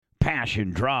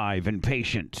passion, drive, and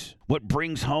patience. What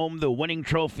brings home the winning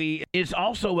trophy is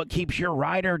also what keeps your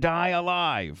ride or die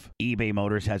alive. eBay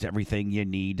Motors has everything you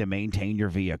need to maintain your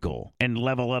vehicle and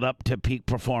level it up to peak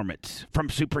performance. From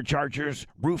superchargers,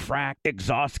 roof rack,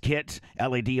 exhaust kits,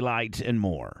 LED lights, and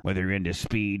more. Whether you're into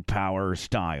speed, power, or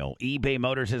style, eBay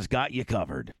Motors has got you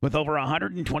covered. With over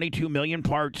 122 million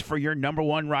parts for your number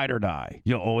one ride or die,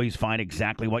 you'll always find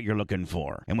exactly what you're looking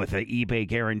for. And with the eBay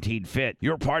Guaranteed Fit,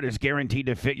 your part is guaranteed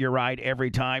to fit your ride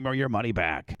every time or your money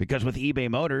back. Because with eBay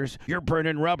Motors, you're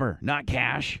burning rubber, not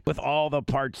cash, with all the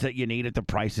parts that you need at the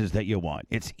prices that you want.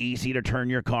 It's easy to turn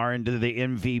your car into the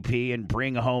MVP and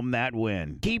bring home that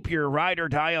win. Keep your ride or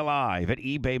die alive at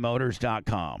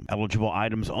ebaymotors.com. Eligible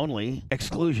items only.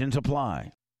 Exclusions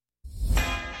apply.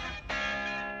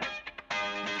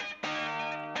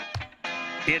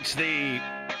 It's the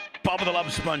Bubba the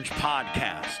Love Sponge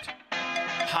podcast.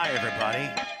 Hi, everybody.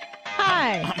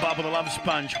 Hi. I'm Bubba the Love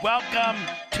Sponge. Welcome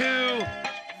to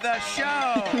the show.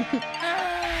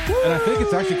 And I think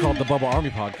it's actually called the Bubba Army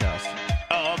Podcast.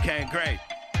 Oh, okay, great.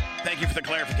 Thank you for the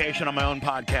clarification on my own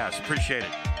podcast. Appreciate it.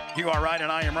 You are right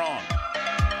and I am wrong.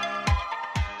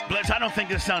 Blitz, I don't think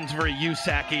this sounds very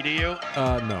USAC-y, do you?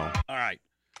 No. All right.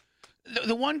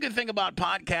 The one good thing about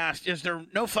podcast is there are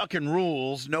no fucking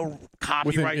rules, no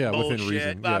copyright bullshit. Within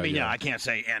reason. I mean, I can't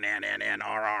say N,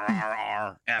 R, R, R,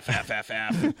 R, F, F, F,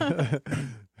 F.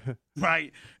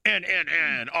 Right? N,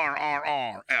 R, R,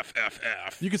 R, F, F,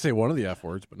 F. You could say one of the F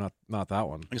words, but not that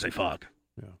one. You can say fuck.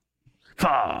 Yeah.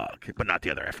 Fuck, but not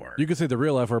the other F word. You could say the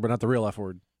real F word, but not the real F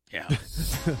word. Yeah.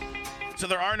 So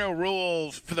there are no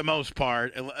rules for the most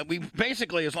part. We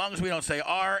basically, as long as we don't say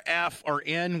R, F, or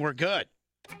N, we're good.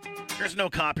 There's no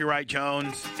copyright,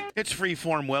 Jones. It's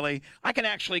freeform, Willie. I can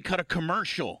actually cut a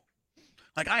commercial.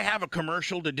 Like, I have a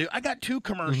commercial to do. I got 2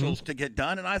 commercials to get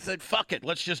done, and I said, fuck it.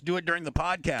 Let's just do it during the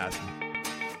podcast.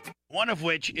 One of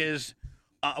which is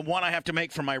one I have to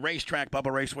make for my racetrack,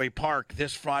 Bubba Raceway Park,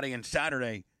 this Friday and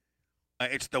Saturday.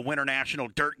 It's the Winter National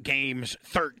Dirt Games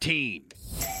 13.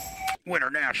 Winter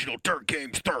National Dirt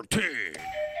Games 13.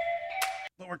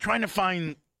 But we're trying to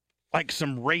find, like,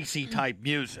 some racy type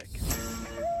music.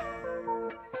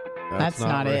 That's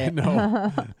not right. it.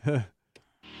 No.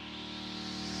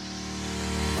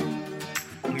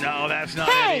 No, that's not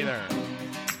it either.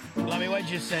 Lummy, what'd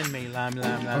you send me? Like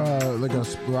a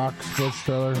rock sports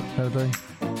trailer kind of thing.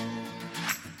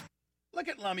 Look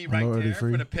at Lummy right there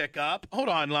for the pickup. Hold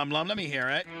on, Lum. Let me hear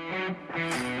it.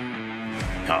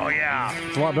 Oh, yeah.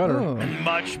 It's a lot better. Ooh.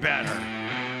 Much better.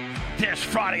 This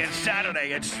Friday and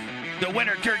Saturday, it's the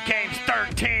Winter Dirt Games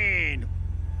 13.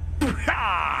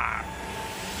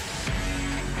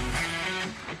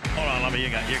 Hold on, Lummy. You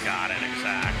got it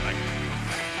exactly.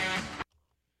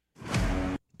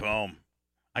 Boom.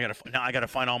 I gotta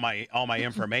find all my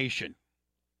information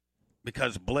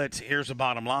because Blitz. Here's the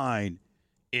bottom line: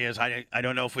 is I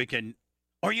don't know if we can,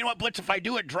 or you know what, Blitz? If I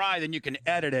do it dry, then you can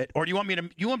edit it, or do you want me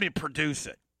to produce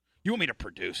it? You want me to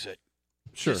produce it?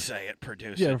 Sure. Just say it.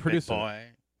 Produce Yeah, it, produce big it. boy.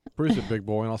 Produce it, big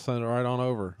boy, and I'll send it right on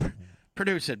over.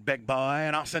 Produce it, big boy,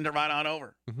 and I'll send it right on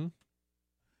over. Mm-hmm.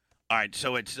 All right,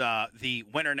 so it's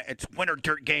Winter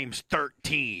Dirt Games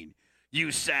 13.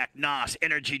 USAC NOS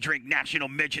Energy Drink National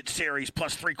Midget Series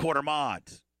plus 3/4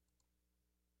 mods.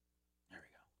 There we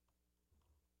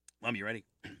go. Mom, you ready?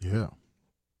 Yeah.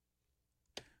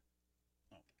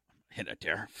 Oh, hit it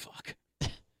there. Fuck.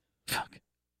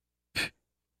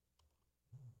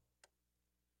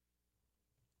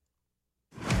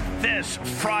 This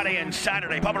Friday and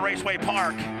Saturday, Bubba Raceway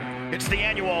Park. It's the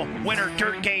annual Winter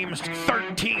Dirt Games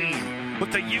 13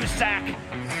 with the USAC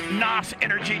NOS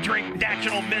Energy Drink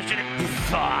National Mission.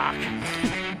 Fuck.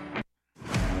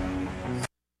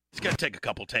 It's going to take a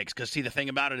couple takes because, see, the thing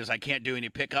about it is I can't do any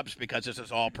pickups because this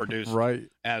is all produced Right.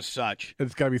 as such.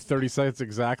 It's got to be 30 seconds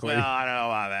exactly. Well, I don't know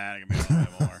about that. It can be a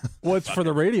little bit more. Well, it's for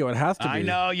the radio. It has to be. I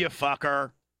know, you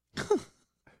fucker.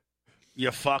 You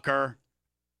fucker.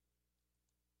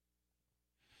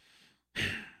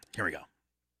 Here we go.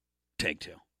 Take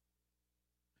 2.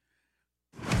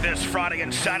 This Friday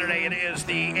and Saturday, it is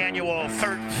the annual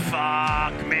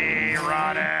Fuck me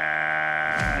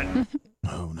running.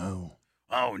 Oh, no.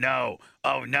 Oh, no.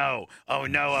 Oh, no. Oh,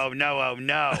 no. Oh, no. Oh,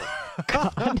 no.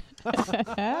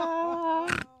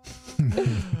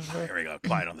 Here we go.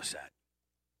 Quiet on the set.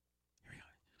 Here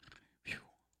we go.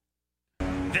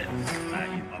 This,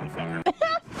 you motherfucker.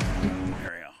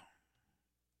 There we go.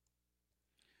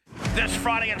 This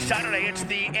Friday and Saturday, it's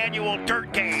the annual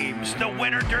Dirt Games, the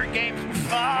Winter Dirt Games.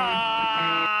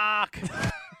 Fuck!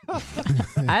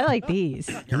 I like these.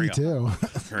 Here we Me go. too.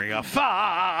 Here we go.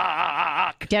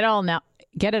 Fuck! Get it all out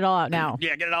now.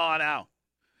 Yeah, get it all out now.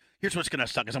 Here's what's gonna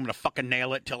suck is I'm gonna fucking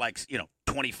nail it till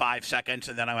 25 seconds,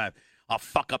 and then I'll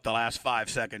fuck up the last 5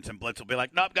 seconds, and Blitz will be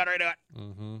like, nope, got to redo it.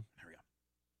 Mm-hmm. There we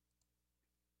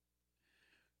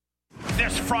go.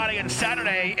 This Friday and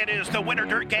Saturday, it is the Winter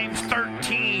Dirt Games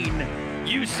 13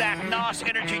 USAC NOS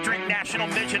Energy Drink National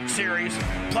Midget Series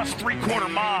plus three-quarter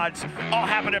mods all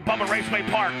happen at Bubba Raceway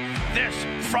Park this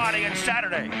Friday and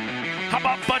Saturday. How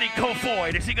about Buddy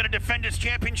Kofoid? Is he going to defend his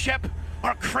championship?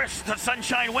 Or Chris the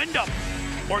Sunshine Wyndham?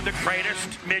 Or the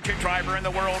greatest midget driver in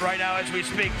the world right now as we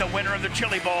speak, the winner of the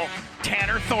Chili Bowl,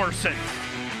 Tanner Thorson.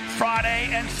 Friday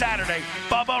and Saturday,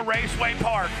 Bubba Raceway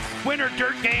Park, Winter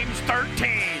Dirt Games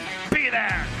 13. Be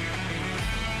there.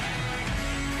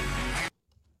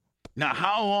 Now,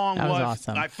 how long That was was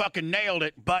awesome. I fucking nailed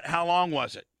it, but how long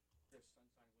was it?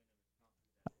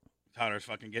 Tyler's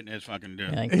fucking getting his fucking due.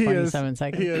 Like He 27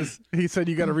 seconds. He is. He said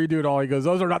you got to redo it all. He goes,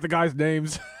 those are not the guys'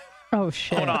 names. Oh,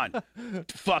 shit. Hold on.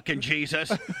 Fucking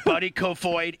Jesus. Buddy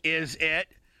Kofoid is it.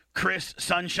 Chris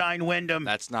Sunshine Wyndham.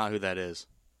 That's not who that is.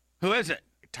 Who is it?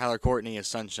 Tyler Courtney is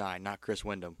Sunshine, not Chris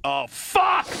Wyndham. Oh,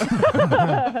 fuck!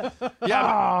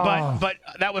 Yeah, but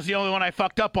that was the only one I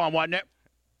fucked up on, wasn't it?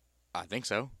 I think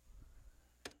so.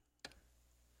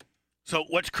 So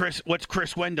what's Chris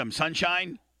Wyndham?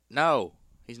 Sunshine? No,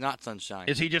 he's not Sunshine.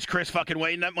 Is he just Chris fucking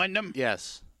Wyndham?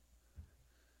 Yes.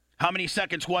 How many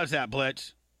seconds was that,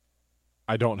 Blitz?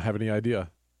 I don't have any idea.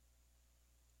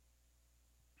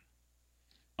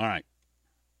 All right.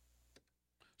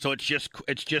 So it's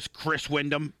just Chris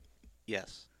Wyndham.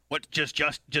 Yes. What? Just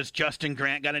Justin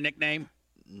Grant got a nickname?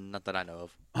 Not that I know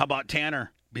of. How about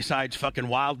Tanner? Besides fucking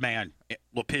Wild Man, it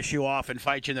will piss you off and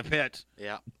fight you in the pits.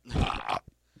 Yeah. All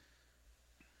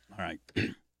right,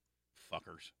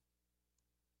 fuckers.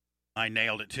 I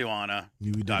nailed it too, Anna.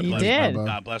 You God You bless did. My,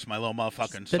 God bless my little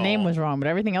motherfucking The soul. name was wrong, but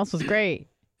everything else was great.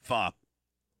 Fuck.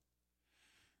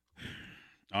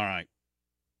 All right.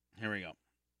 Here we go.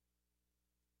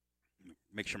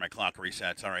 Make sure my clock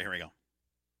resets. All right, here we go.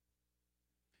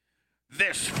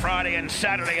 This Friday and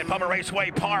Saturday at Bubba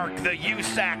Raceway Park, the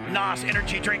USAC NOS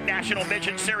Energy Drink National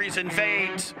Midget Series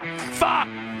invades. Fuck!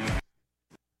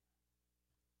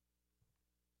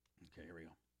 Okay, here we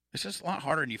go. This is a lot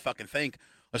harder than you fucking think,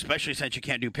 especially since you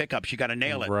can't do pickups. You got to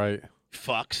nail it. Right.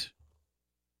 Fucks.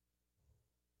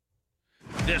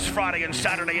 This Friday and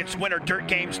Saturday, it's Winter Dirt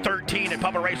Games 13 at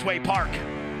Bubba Raceway Park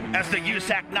as the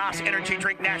USAC NOS Energy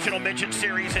Drink National Midget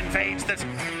Series invades this.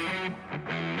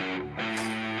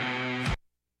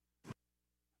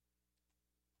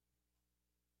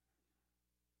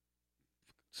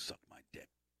 Suck my dick.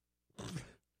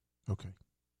 Okay.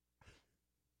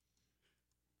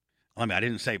 I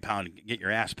didn't say pound, get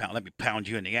your ass pound. Let me pound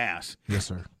you in the ass. Yes,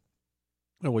 sir.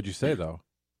 Oh, what'd you say, though?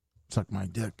 Suck my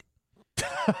dick.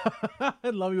 I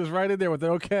love he was right in there with it.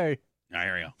 Okay. All right,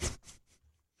 here we go.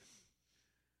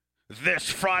 This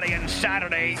Friday and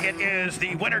Saturday, it is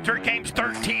the Winter Dirt Games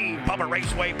 13, Bubba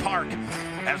Raceway Park,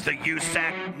 as the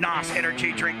USAC NOS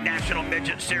Energy Drink National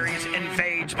Midget Series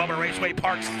invades Bubba Raceway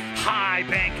Park's high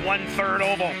banked 1/3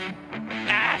 oval.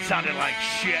 Ah, sounded like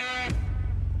shit.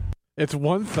 It's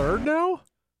 1/3 now?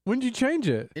 When did you change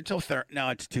it? It's a third. No,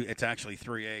 it's two. It's actually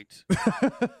 3/8.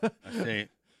 Let's see.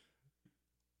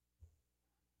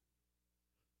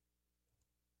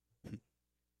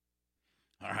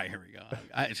 All right, here we go.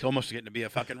 It's almost getting to be a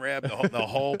fucking rib. The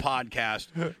whole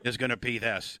podcast is going to be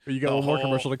this. You got The one more whole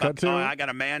commercial to cut fuck- to? Oh, I got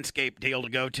a Manscaped deal to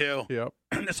go to. Yep.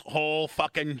 This whole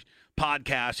fucking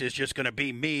podcast is just going to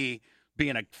be me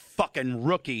being a fucking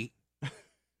rookie. Here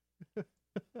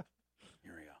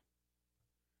we go.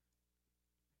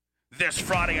 This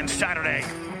Friday and Saturday,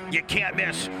 you can't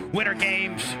miss Winter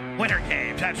Games. Winter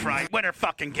Games, that's right. Winter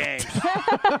fucking Games.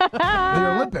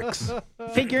 The Olympics.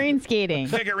 Figurine skating.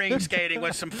 Figurine skating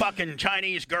with some fucking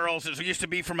Chinese girls that used to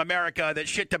be from America that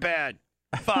shit the bed.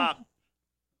 Fuck.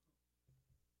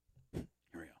 Here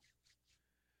we go.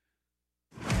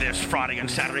 This Friday and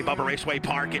Saturday, Bubba Raceway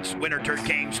Park, it's Winter Dirt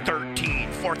Games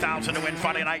 13. 4,000 to win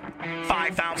Friday night,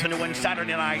 5,000 to win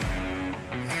Saturday night.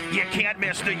 You can't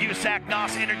miss the USAC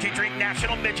NOS Energy Drink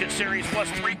National Midget Series plus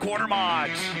three-quarter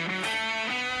mods.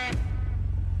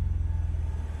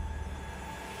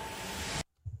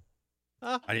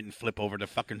 I didn't flip over the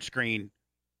fucking screen.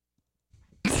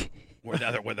 Where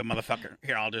the motherfucker.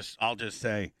 Here, I'll just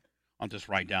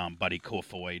write down Buddy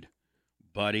Kofoid.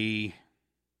 Buddy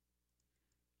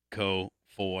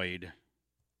Kofoid.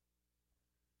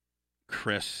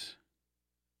 Chris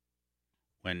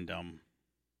Wyndham.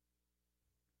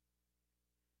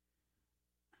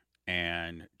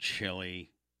 And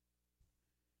Chili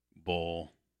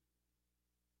Bowl.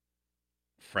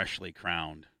 Freshly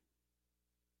crowned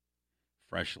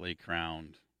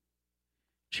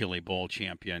Chili Bowl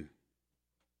champion,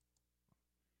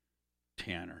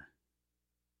 Tanner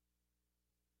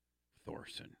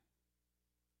Thorson.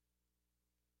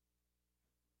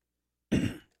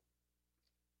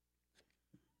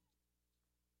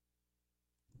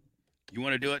 You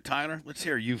want to do it, Tyler? Let's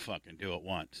hear you fucking do it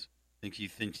once. Think you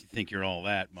think you're all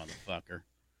that, motherfucker.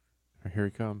 Here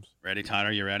he comes. Ready,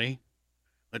 Tyler? You ready?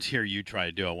 Let's hear you try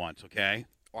to do it once, okay?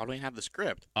 Why don't we have the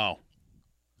script? Oh.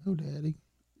 Oh, Daddy.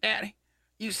 Daddy,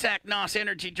 USAC NOS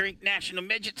Energy Drink National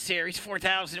Midget Series,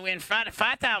 4,000 win Friday,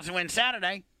 5,000 win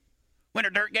Saturday. Winter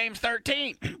Dirt Games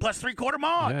 13, plus three-quarter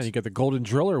mods. Yeah, you got the Golden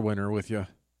Driller winner with you. All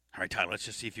right, Tyler, let's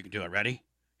just see if you can do it. Ready?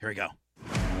 Here we go.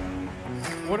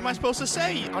 What am I supposed to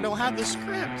say? I don't have the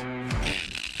script.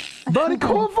 Buddy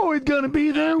Cornfoy's gonna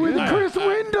be there with the Chris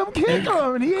Wyndham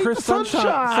kicker, and he ain't Chris the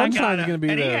Sunshine. Sunshine's going to be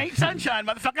and there. he ain't Sunshine,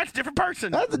 motherfucker. That's a different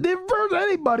person. That's a different person. That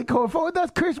ain't Buddy Cornfoy.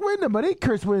 That's Chris Wyndham, but ain't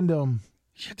Chris Wyndham.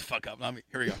 Shut the fuck up.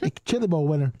 Here we go. Chili Bowl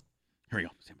winner. Here we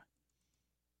go.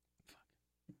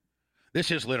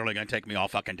 This is literally going to take me all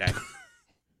fucking day.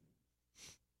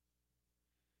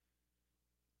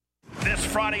 This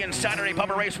Friday and Saturday,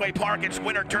 Bubba Raceway Park, it's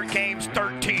Winter Dirt Games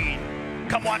 13.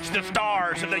 Come watch the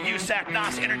stars of the USAC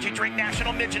NOS Energy Drink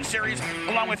National Midget Series,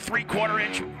 along with three-quarter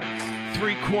inch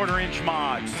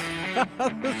mods.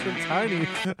 Those are tiny.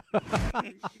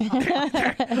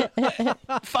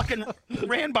 Fucking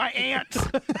ran by ants.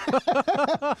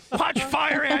 Watch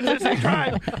fire ants as they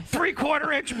drive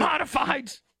three-quarter inch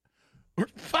modifieds.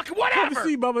 Fucking Come whatever.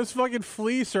 see Bubba's fucking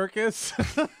flea circus.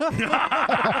 All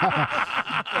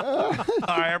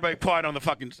right, everybody quiet on the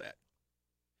fucking set.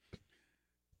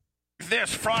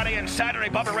 This Friday and Saturday,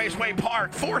 Bubba Raceway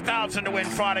Park, 4,000 to win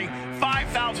Friday,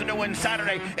 5,000 to win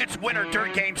Saturday. It's Winter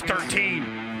Dirt Games 13.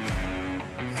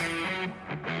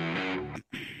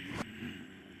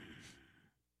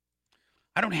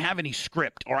 I don't have any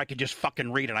script, or I could just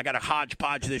fucking read it. I got to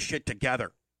hodgepodge this shit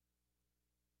together.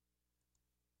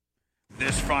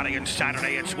 This Friday and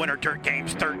Saturday, it's Winter Dirt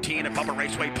Games 13 at Bubba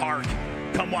Raceway Park.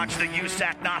 Come watch the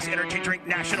USAC NOS Energy Drink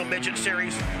National Midget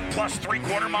Series, plus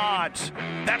three-quarter mods.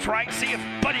 That's right, see if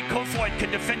Buddy Kofoid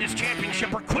can defend his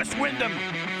championship or Chris Wyndham.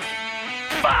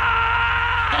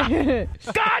 Fuck!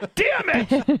 God damn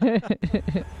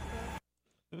it!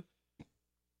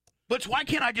 But why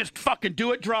can't I just fucking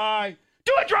do it dry?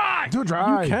 Do it dry! Do it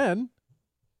dry. You can.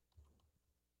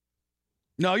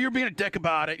 No, you're being a dick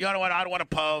about it. You know what? I don't want to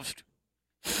post.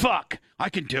 Fuck. I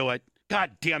can do it.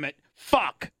 God damn it.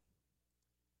 Fuck.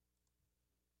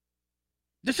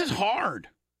 This is hard.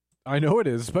 I know it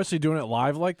is, especially doing it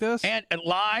live like this. And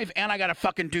live, and I got to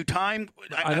fucking do time.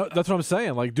 I know. That's what I'm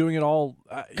saying. Like doing it all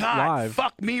God, live.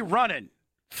 fuck me running.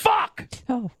 Fuck.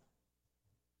 Oh.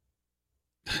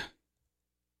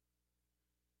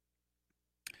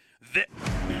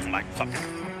 Like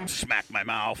fucking smack my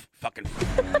mouth. Fucking.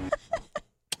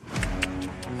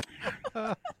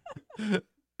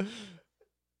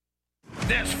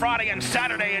 This Friday and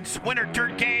Saturday, it's Winter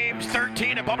Dirt Games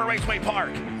 13 at Bubba Raceway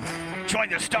Park. Join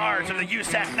the stars of the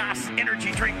USAC NOS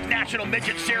Energy Drink National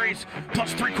Midget Series,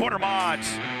 plus three-quarter mods.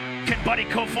 Can Buddy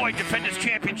Kofoid defend his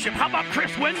championship? How about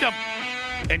Chris Wyndham?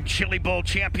 And Chili Bowl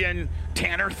champion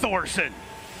Tanner Thorson.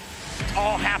 It's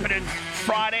all happening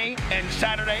Friday and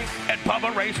Saturday at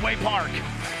Bubba Raceway Park.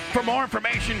 For more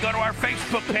information, go to our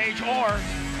Facebook page or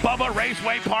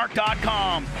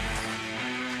BubbaRacewayPark.com.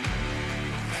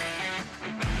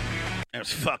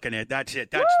 That's fucking it. That's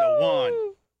it. That's the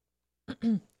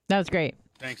one. That was great.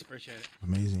 Thanks. Appreciate it.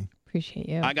 Amazing. Appreciate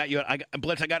you. I got you.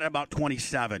 Blitz, I got it about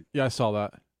 27. Yeah, I saw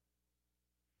that.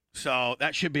 So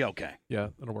that should be okay. Yeah,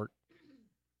 it'll work.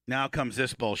 Now comes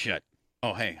this bullshit.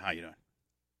 Oh, hey, how you doing?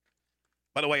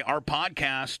 By the way, our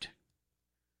podcast,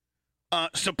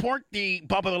 support the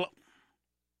Bubba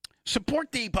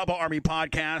Army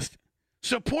podcast.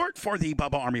 Support for the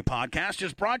Bubba Army podcast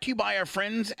is brought to you by our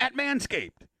friends at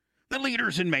Manscaped, the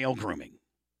leaders in male grooming.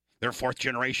 Their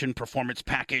fourth-generation performance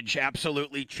package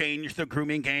absolutely changed the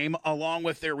grooming game, along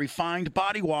with their refined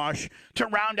body wash to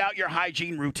round out your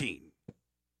hygiene routine.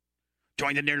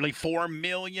 Join the nearly 4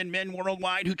 million men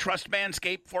worldwide who trust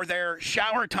Manscaped for their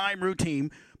shower time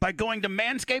routine by going to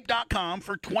manscaped.com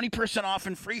for 20% off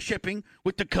and free shipping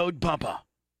with the code BUBBA.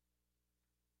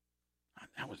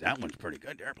 That one's pretty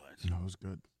good there, Blitz. That was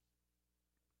good.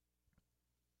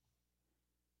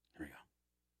 Here we go.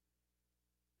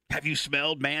 Have you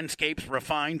smelled Manscaped's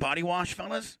refined body wash,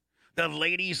 fellas? The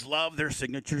ladies love their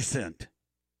signature scent.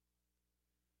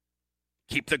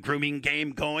 Keep the grooming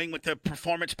game going with the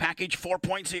Performance Package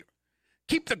 4.0.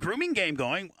 Keep the grooming game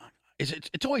going.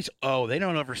 It's always O. They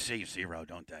don't ever say zero,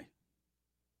 don't they?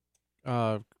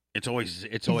 It's always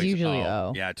usually O.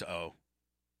 O. Yeah, it's O.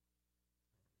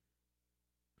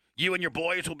 You and your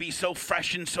boys will be so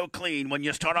fresh and so clean when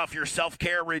you start off your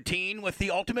self-care routine with the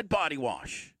Ultimate Body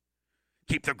Wash.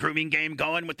 Keep the grooming game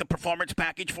going with the Performance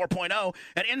Package 4.0,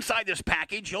 and inside this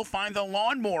package, you'll find the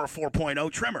Lawnmower 4.0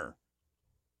 trimmer,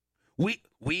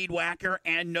 Weed Whacker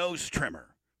and Nose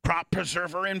Trimmer, Crop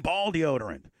Preserver and Ball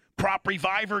Deodorant, Crop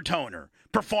Reviver Toner,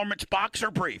 Performance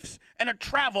Boxer Briefs, and a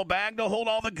travel bag to hold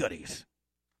all the goodies.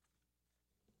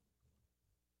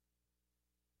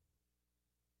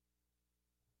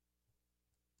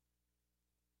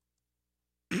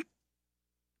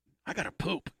 I gotta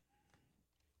poop.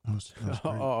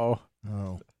 Uh-oh.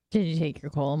 Oh. Did you take your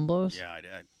colon blows? Yeah, I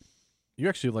did. You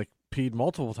actually, peed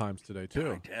multiple times today,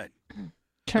 too. I did.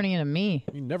 Turning into me.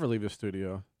 You never leave the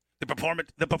studio. The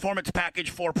Performance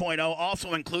Package 4.0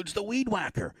 also includes the Weed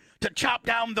Whacker to chop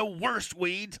down the worst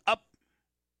weeds up.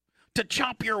 To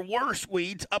chop your worst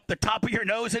weeds up the top of your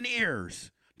nose and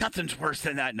ears. Nothing's worse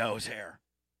than that nose hair.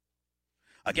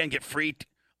 Again, get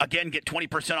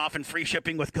 20% off and free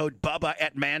shipping with code BUBBA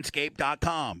at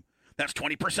manscaped.com. That's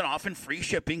 20% off and free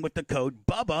shipping with the code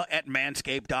BUBBA at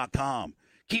manscaped.com.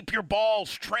 Keep your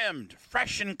balls trimmed,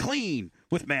 fresh and clean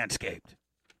with Manscaped.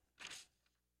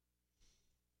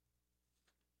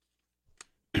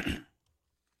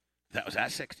 Was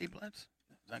that 60 Blitz?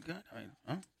 Is that good? I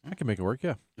mean, I can make it work,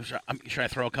 yeah. Should I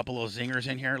throw a couple little zingers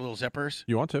in here, little zippers?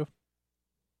 You want to?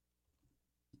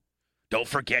 Don't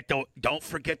forget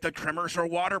the trimmers are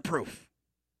waterproof.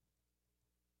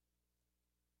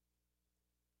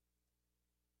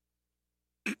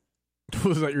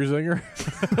 Was that your zinger?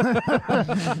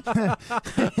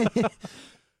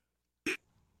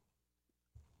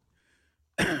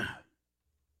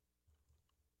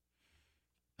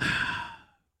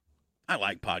 I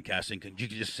like podcasting because you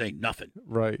can just say nothing.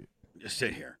 Right. Just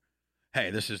sit here. Hey,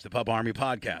 this is the Pub Army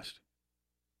Podcast.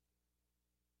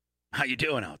 How you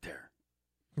doing out there?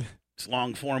 It's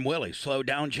long form Willie. Slow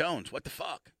down Jones. What the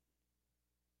fuck?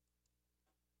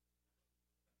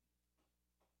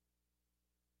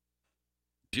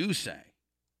 Do say.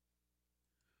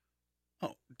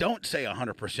 Oh, don't say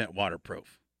 100%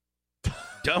 waterproof.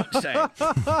 Don't say.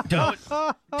 Don't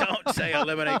say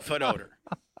eliminate foot odor.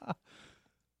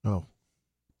 Oh.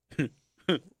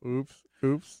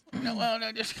 Oops.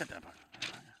 No, just cut that part.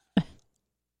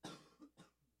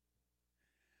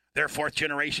 Their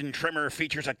fourth-generation trimmer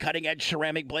features a cutting-edge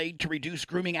ceramic blade to reduce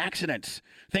grooming accidents,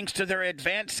 thanks to their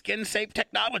advanced skin-safe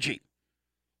technology.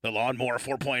 The Lawnmower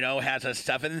 4.0 has a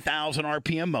 7,000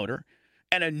 RPM motor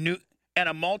and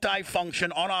a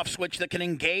multi-function on-off switch that can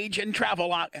engage and travel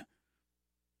lock.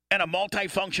 And a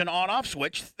multi-function on-off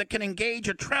switch that can engage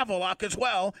a travel lock as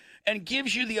well, and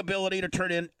gives you the ability to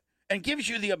turn on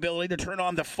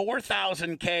the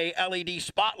 4,000K LED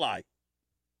spotlight.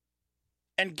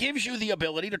 And gives you the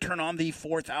ability to turn on the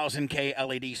 4,000K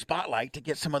LED spotlight to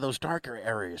get some of those darker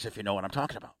areas, if you know what I'm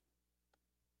talking about.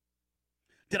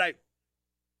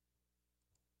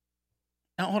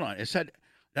 Now, hold on. It said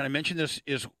that I mentioned this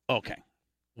is, okay,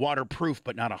 waterproof,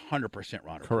 but not 100%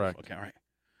 waterproof. Correct. Okay, all right.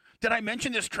 Did I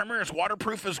mention this trimmer is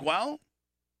waterproof as well?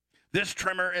 This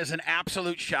trimmer is an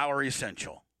absolute shower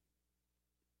essential.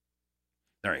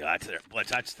 There you go. That's there. Blitz,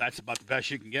 that's about the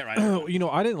best you can get right now.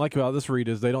 I didn't like about this read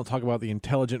is they don't talk about the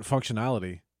intelligent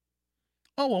functionality.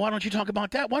 Oh, well, why don't you talk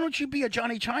about that? Why don't you be a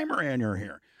Johnny Chimer in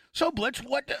here? So, Blitz,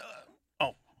 what...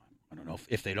 I don't know.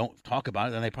 If they don't talk about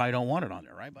it, then they probably don't want it on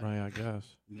there, right? But, Right, I guess.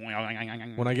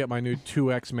 When I get my new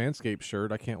 2X Manscaped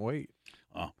shirt, I can't wait.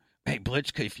 Oh, hey,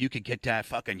 Blitz, if you could get that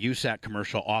fucking USAC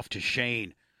commercial off to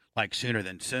Shane, sooner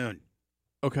than soon.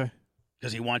 Okay.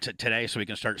 Because he wants it today so we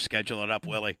can start scheduling it up,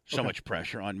 Willie. So much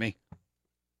pressure on me.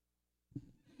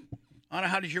 Anna,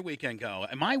 how did your weekend go?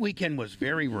 And my weekend was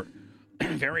very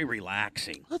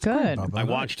relaxing. Good. I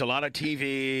watched a lot of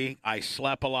TV. I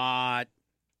slept a lot.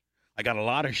 I got a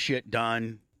lot of shit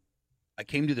done. I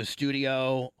came to the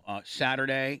studio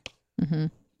Saturday and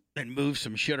moved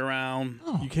some shit around.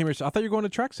 Oh. You came here. I thought you were going to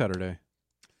track Saturday.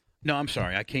 No, I'm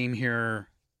sorry. I came here.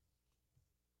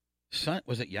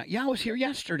 Was it? Yeah, I was here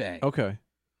yesterday. Okay.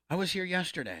 I was here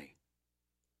yesterday.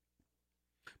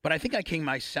 But I think I came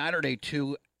my Saturday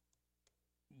too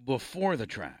before the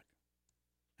track.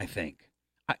 I think.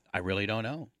 I really don't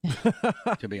know,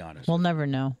 to be honest. We'll never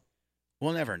know.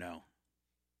 We'll never know.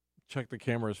 Check the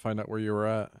cameras, find out where you were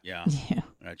at. Yeah. Yeah.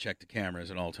 I check the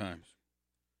cameras at all times.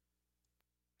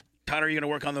 Tyler, are you going to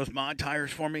work on those mod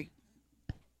tires for me?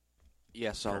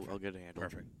 Yes, I'll get a handle.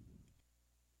 Perfect.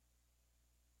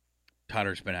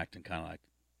 Tyler's been acting kind of like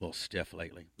a little stiff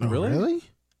lately. Oh, really?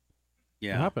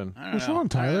 Yeah. What happened? I don't What's know. wrong,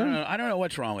 Tyler? I don't know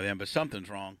what's wrong with him, but something's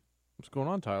wrong. What's going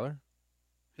on, Tyler?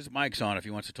 His mic's on if he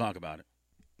wants to talk about it.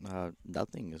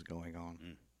 Nothing is going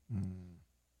on.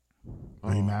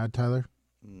 Are you mad, Tyler?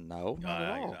 No, not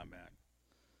at He's all. not mad.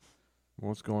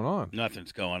 What's going on?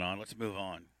 Nothing's going on. Let's move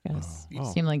on. Yes. You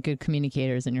Oh. seem like good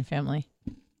communicators in your family.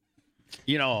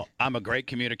 You know, I'm a great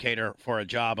communicator for a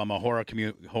job. I'm a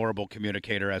horrible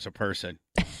communicator as a person.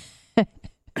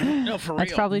 No, for real.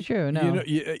 That's probably true. No.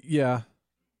 You know, yeah.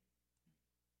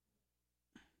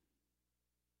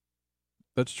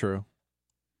 That's true.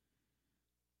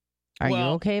 Are you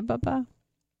Well- okay, Bubba?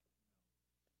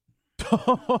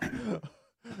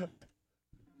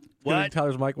 What?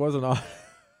 Tyler's mic wasn't on.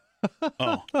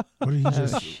 Oh, What did he Oh,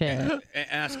 just? shit.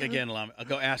 ask again, Lum.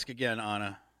 Go ask again,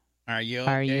 Anna. Are you?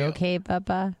 Are you okay,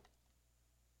 Bubba?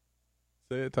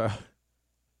 Say it, Tyler.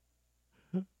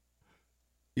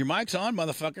 Your mic's on,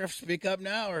 motherfucker. Speak up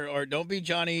now, or don't be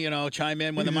Johnny. Chime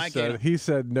in when the mic is. He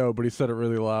said no, but he said it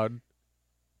really loud.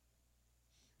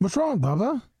 What's wrong,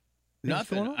 Bubba? What's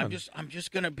going Nothing. on? I'm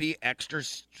just gonna be extra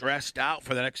stressed out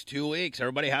for the next 2 weeks.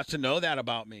 Everybody has to know that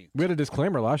about me. We had a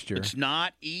disclaimer last year. It's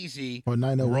not easy. Well,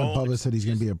 901 Roll- Bubba said he's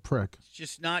going to be a prick. It's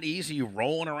just not easy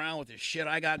rolling around with the shit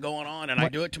I got going on, and I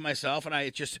do it to myself, and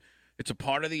it's a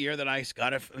part of the year that I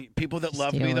gotta. People that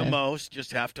love Deal me the with. most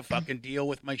just have to fucking deal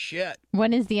with my shit.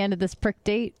 When is the end of this prick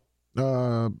date? He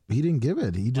didn't give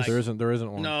it. He just there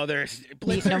isn't one. No, there's.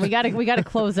 No, we gotta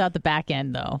close out the back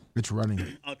end though. it's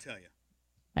running. I'll tell you.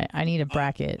 I need a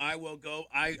bracket. I will go.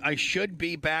 I should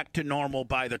be back to normal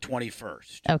by the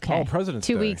 21st. Okay. Oh, President's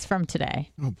 2 Day. weeks from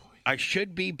today. Oh boy. I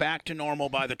should be back to normal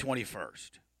by the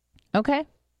 21st. Okay.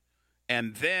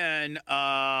 And then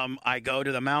I go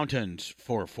to the mountains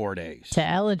for 4 days. To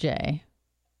LJ.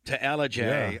 To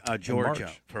Ellijay, Yeah, in Georgia,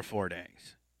 March. for 4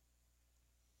 days.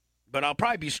 But I'll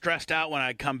probably be stressed out when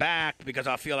I come back because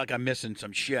I feel like I'm missing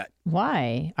some shit.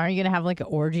 Why? Aren't you gonna have like an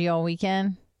orgy all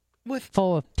weekend? With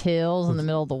Full of pills in the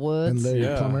middle of the And woods? Larry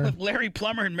Yeah. Plummer. Larry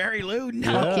Plummer and Mary Lou?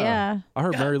 No, Fuck yeah. I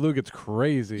heard Mary Lou gets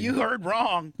crazy. you heard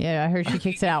wrong. Yeah, I heard she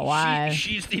kicks it out wide.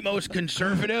 She's the most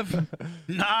conservative,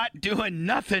 not doing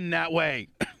nothing that way.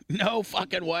 No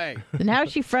fucking way. Then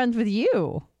how's she friends with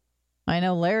you? I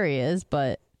know Larry is,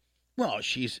 but Well,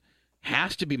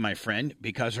 has to be my friend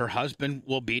because her husband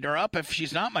will beat her up if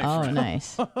she's not my oh, friend.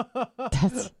 nice.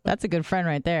 That's a good friend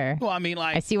right there. Well, I mean,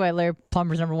 I like, see why Larry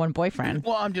Plummer's #1 boyfriend.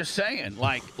 well, I'm just saying,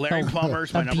 like, Larry He'll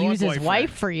Plummer's my number one abuse his boyfriend.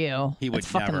 wife for you. He would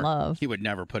That's fucking never, love. He would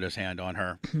never put his hand on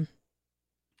her,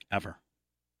 ever.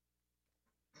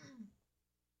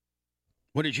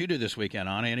 What did you do this weekend,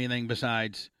 Anna? Anything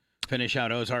besides finish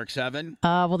out Ozark 7?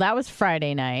 Well, that was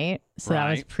Friday night, so that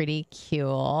was Right. pretty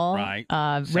cool. Right.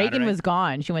 Reagan Saturday? was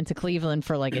gone. She went to Cleveland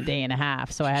for like a day and a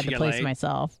half, so I had She to get place laid?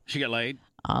 myself. She get laid?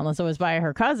 Unless it was by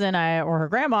her cousin or her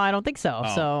grandma, I don't think so.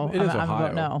 Oh. So It is I'm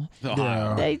Ohio. about no.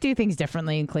 Ohio. They do things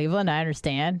differently in Cleveland. I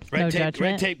understand. Red no tape,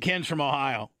 judgment. Red Tape Ken's from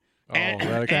Ohio. Oh,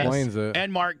 that explains it.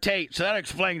 And Mark Tate, so that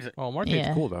explains it. Oh, Mark Tate's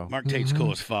Yeah. cool though. Mark Tate's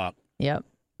cool as fuck. Yep.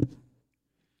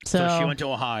 So she went to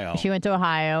Ohio. She went to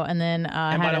Ohio, and then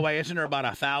and by had the a- way, isn't there about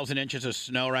 1,000 inches of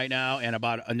snow right now and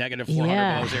about a negative 400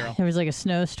 yeah, below zero? there was like a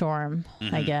snowstorm,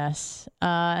 I guess.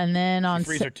 And then on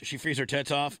She freeze her tits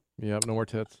off? Yep, no more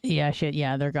tits.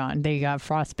 yeah, they're gone. They got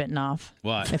frostbitten off.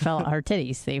 What? They fell. Her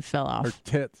titties, they fell Her off.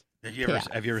 tits. Have you ever, Yeah.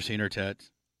 have you ever seen her tits?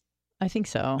 I think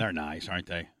so. They're nice, aren't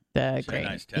they? The She had great.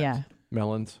 nice tits. Yeah,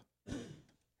 Melons.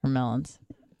 her melons.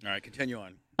 All right, continue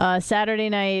on. Saturday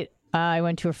night, I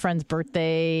went to a friend's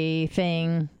birthday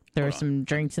thing. There were Hold on. some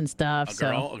drinks and stuff.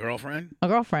 A girlfriend? A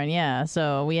girlfriend, yeah.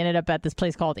 So we ended up at this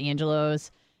place called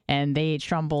Angelo's, and they ate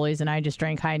Strombolis, and I just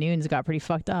drank High Noons. Got pretty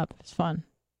fucked up. It was fun.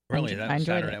 Really? I That was enjoyed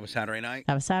Saturday. it. That was Saturday night.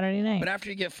 That was Saturday night. But after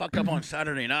you get fucked up on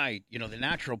Saturday night, the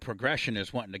natural progression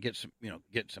is wanting to get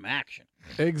some action.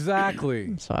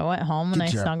 Exactly. So I went home and Get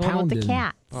I your snuggled with the pounding.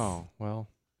 cat. Oh, well,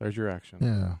 there's your action.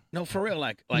 Yeah. No, for real.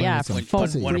 Like Yeah, when, for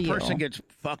when a real. person gets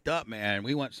fucked up, man,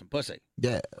 we want some pussy.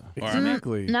 Yeah.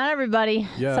 Exactly. Not everybody.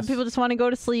 Yes. Some people just want to go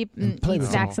to sleep and play eat with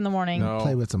snacks them. in the morning. No.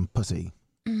 Play with some pussy.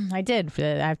 I did.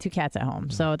 I have 2 cats at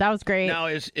home, so that was great. Now,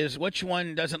 is which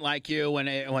one doesn't like you when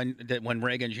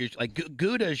Reagan's usually like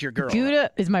Gouda is your girl? right?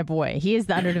 Gouda is my boy. He is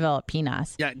the underdeveloped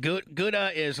penis. Yeah,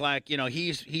 Gouda is like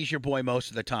he's your boy most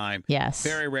of the time. Yes.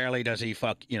 Very rarely does he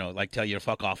fuck tell you to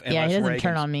fuck off. Yeah, he unless doesn't Reagan's-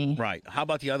 turn on me. Right. How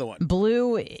about the other one?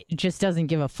 Blue just doesn't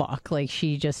give a fuck. Like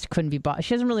she just couldn't be bought.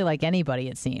 She doesn't really like anybody.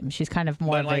 It seems she's kind of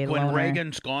more But of like a when loner.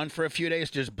 Reagan's gone for a few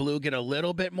days, does Blue get a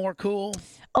little bit more cool?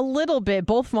 A little bit.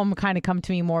 Both of them kind of come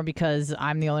to me more because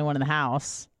I'm the only one in the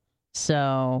house.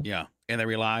 So Yeah, and they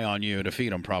rely on you to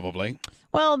feed them probably.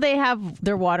 well, they have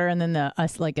their water and then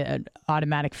like an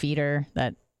automatic feeder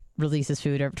that releases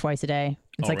food twice a day.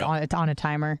 It's Oh, like really? on a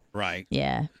timer. Right.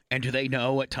 Yeah. And do they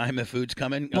know what time the food's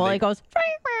coming? Well, it goes,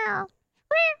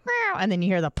 and then you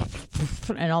hear the,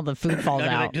 and all the food falls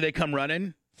Now, out. do they come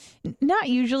running? Not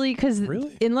usually, because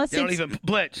Really? unless They don't it's even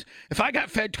blitz. If I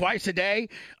got fed twice a day,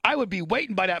 I would be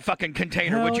waiting by that fucking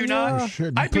container. Hell would you yeah. not? You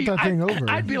should. Put that thing over.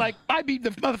 I'd be like,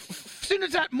 as soon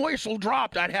as that morsel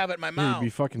dropped, I'd have it in my You'd mouth. be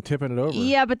fucking tipping it over.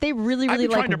 yeah, but they really I'd be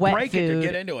like trying to wet break it to food,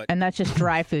 get into it. and that's just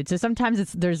dry food. So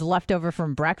sometimes there's leftover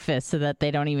from breakfast, so that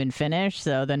they don't even finish.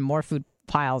 So then more food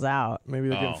piles out. Maybe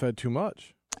they're Oh. getting fed too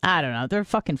much. I don't know. They're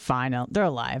fucking fine. They're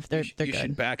alive. They're you good.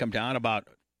 should back them down about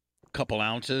a couple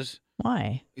ounces.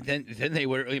 Why? Then they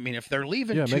would. I mean, if they're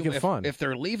leaving, Yeah, make it fun. If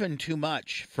they're leaving too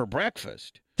much for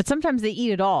breakfast, But sometimes they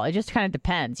eat it all. It just kind of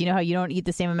depends. You know how you don't eat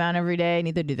the same amount every day?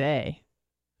 Neither do they.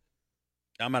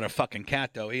 I'm not a fucking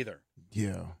cat though either.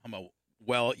 Yeah. I'm a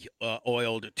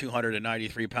well-oiled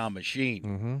 293-pound machine.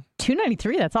 Mm-hmm.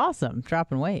 293. That's awesome.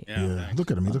 Dropping weight. Yeah. thanks.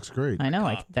 Look at him. He looks great. I know.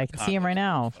 Cock- I can see him right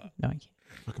now. No, I can't.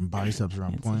 Fucking biceps are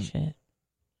on Can't see point. shit.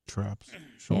 Traps, Yeah,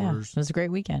 shoulders, it was a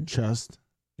great weekend. chest,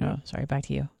 Oh, sorry. Back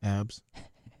to you. abs.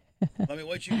 I mean,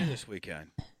 what'd you do this weekend?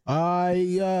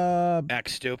 Act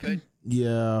stupid.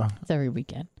 Yeah, It's every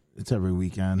weekend. it's every You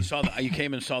weekend. you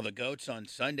came and saw the goats on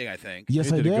Sunday, I think. Yes,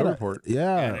 You I did a did. Goat report.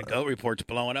 Yeah. And the goat report's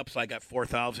blowing up, so I got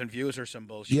 4,000 views or some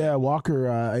bullshit. Yeah,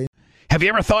 Walker. Have you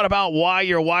ever thought about why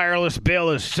your wireless bill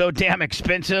is so damn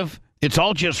expensive? It's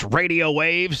all just radio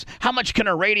waves. How much can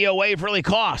a radio wave really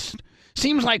cost?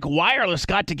 Seems like wireless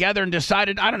got together and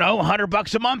decided, I don't know,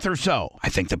 $100 a month or so. I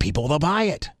think the people will buy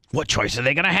it. What choice are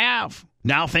they going to have?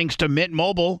 Now, thanks to Mint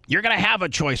Mobile, you're going to have a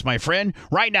choice, my friend.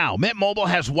 Right now, Mint Mobile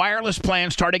has wireless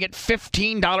plans starting at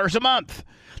 $15 a month.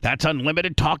 That's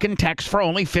unlimited talk and text for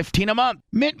only $15 a month.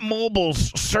 Mint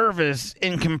Mobile's service,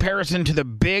 in comparison to the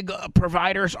big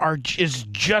providers, is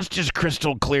just as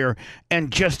crystal clear and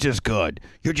just as good.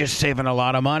 You're just saving a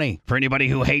lot of money. For anybody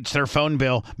who hates their phone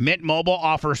bill, Mint Mobile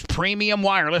offers premium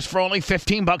wireless for only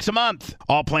 $15 a month.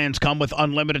 All plans come with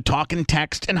unlimited talk and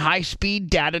text and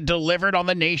high-speed data delivered on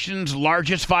the nation's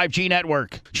largest 5G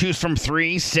network. Choose from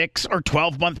 3, 6, or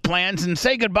 12-month plans and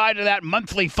say goodbye to that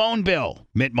monthly phone bill.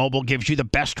 Mint Mobile gives you the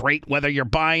best rate whether you're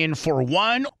buying for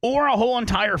one or a whole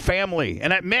entire family.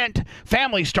 And at Mint,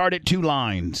 families start at 2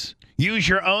 lines. Use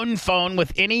your own phone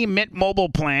with any Mint Mobile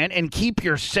plan and keep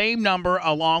your same number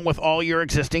along with all your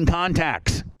existing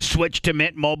contacts. Switch to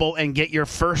Mint Mobile and get your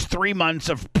first 3 months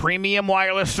of premium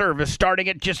wireless service starting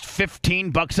at just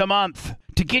 $15 a month.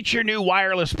 To get your new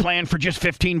wireless plan for just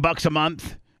 $15 a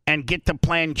month and get the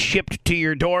plan shipped to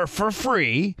your door for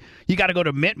free, you got to go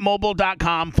to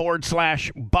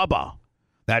mintmobile.com/Bubba.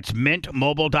 That's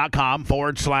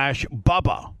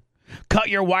mintmobile.com/Bubba. Cut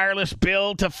your wireless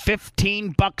bill to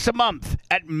 $15 a month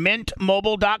at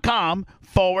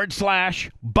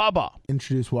mintmobile.com/Bubba.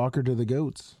 Introduced Walker to the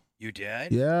goats. You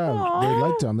did? Yeah, Aw. they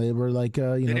liked him. They were like,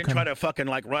 They didn't kinda- try to fucking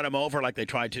like run him over like they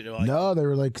tried to do. Like, No, they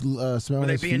were like smelling were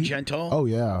they his being feet. gentle? Oh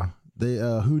yeah, they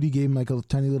Hootie gave him like a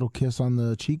tiny little kiss on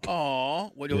the cheek. Aw.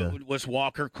 Yeah. Was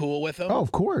Walker cool with him? Oh,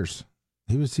 of course,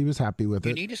 he was happy with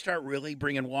You it. need to start really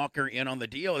bringing Walker in on the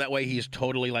deal. That way he's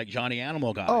totally like Johnny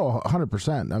Animal Guy. Oh,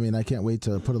 100%. I mean, I can't wait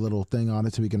to put a little thing on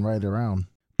it so we can ride it around.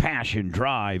 Passion,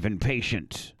 drive, and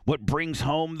patience. What brings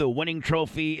home the winning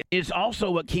trophy is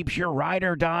also what keeps your ride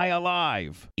or die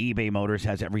alive. eBay Motors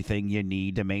has everything you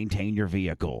need to maintain your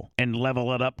vehicle and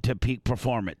level it up to peak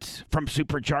performance. From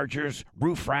superchargers,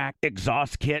 roof rack,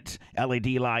 exhaust kits,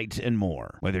 LED lights, and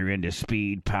more. Whether you're into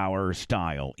speed, power, or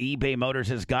style, eBay Motors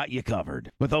has got you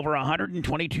covered. With over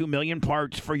 122 million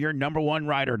parts for your number one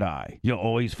ride or die, you'll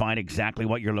always find exactly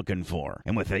what you're looking for.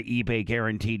 And with the eBay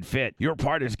Guaranteed Fit, your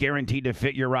part is guaranteed to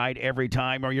fit your ride every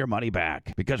time or your money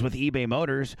back. Because with eBay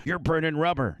Motors, you're burning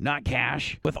rubber, not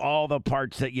cash, with all the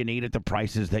parts that you need at the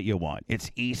prices that you want. It's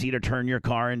easy to turn your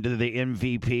car into the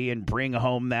MVP and bring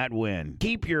home that win.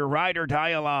 Keep your ride or die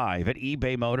alive at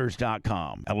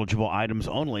ebaymotors.com. Eligible items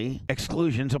only.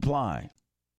 Exclusions apply.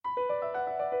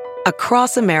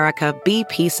 Across America,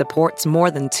 BP supports more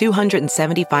than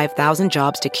 275,000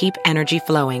 jobs to keep energy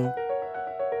flowing.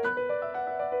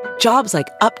 Jobs like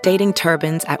updating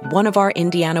turbines at one of our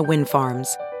Indiana wind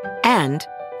farms and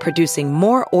producing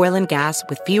more oil and gas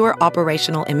with fewer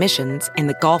operational emissions in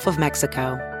the Gulf of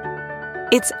Mexico.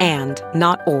 It's and,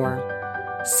 not or.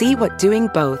 See what doing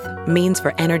both means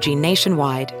for energy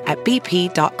nationwide at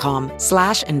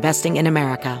bp.com/investing in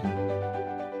America.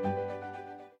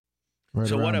 Right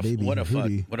So around baby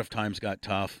Hootie. what if times got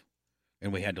tough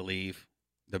and we had to leave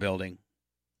the building?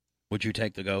 Would you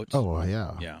take the goats? Oh,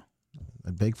 yeah. Yeah,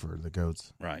 I'd beg for the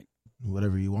goats. right.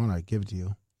 Whatever you want, I'd give it to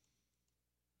you.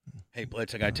 Hey,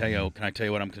 Blitz, I gotta tell you, can I tell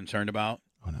you what I'm concerned about?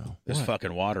 Oh, no. This What?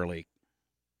 fucking water leak.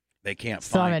 They can't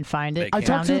Still find haven't find it. They I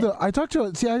can't. talked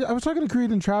to. See, I was talking to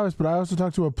Creed and Travis, but I also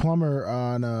talked to a plumber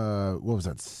on what was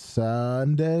that?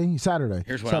 Saturday.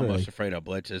 Here's what I'm most afraid of,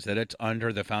 Blitz, is that it's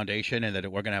under the foundation and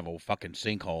that we're gonna have a fucking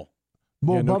sinkhole.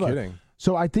 Well, yeah, no Bubba, kidding.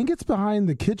 So I think it's behind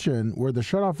the kitchen where the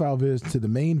shutoff valve is to the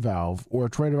main valve, or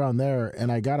it's right around there.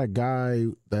 And I got a guy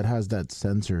that has that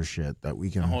sensor shit that we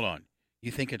can. Now, hold on.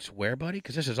 You think it's where, buddy?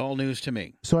 Because this is all news to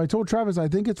me. So I told Travis I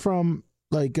think it's from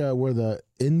like where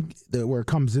where it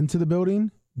comes into the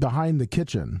building behind the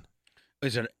kitchen.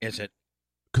 Is it?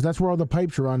 Because that's where all the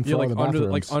pipes are on for all the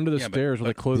bathrooms. under the stairs where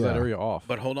they close that area off.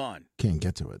 But hold on. Can't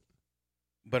get to it.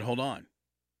 But hold on.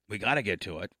 We got to get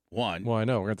to it. One. Well, I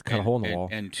know. We're going to cut a hole in the wall.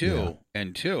 And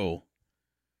two,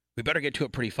 we better get to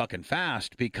it pretty fucking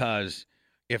fast, because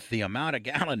if the amount of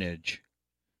gallonage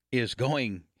is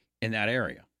going in that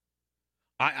area,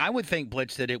 I would think,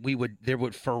 Blitz, that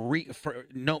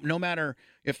no matter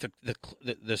if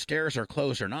the stairs are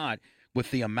closed or not, with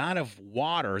the amount of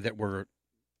water that we're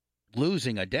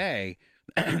losing a day,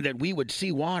 that we would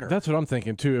see water. That's what I'm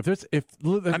thinking too.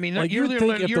 I mean, like, you're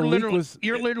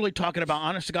literally talking about,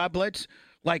 honest to God, Blitz,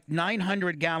 like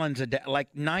 900 gallons a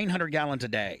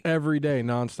day, every day,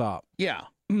 nonstop. Yeah.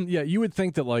 Yeah, you would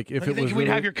think that like if you it think was we'd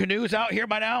really, have your canoes out here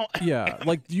by now. yeah,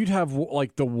 like you'd have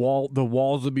like the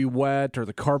walls would be wet, or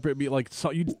the carpet be like,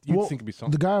 so you'd think it'd be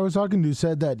something. The guy I was talking to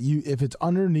said that if it's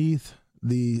underneath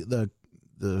the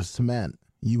cement,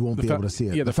 you won't be able to see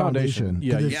it. Yeah, the foundation.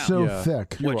 Yeah, it's so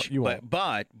thick.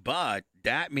 But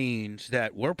that means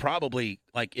that we're probably,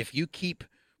 like, if you keep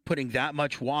putting that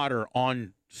much water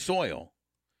on soil,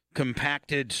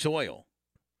 compacted soil,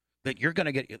 that you're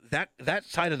going to get that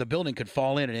side of the building could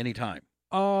fall in at any time.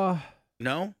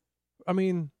 No? I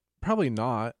mean, probably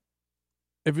not.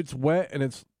 If it's wet and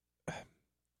it's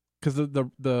because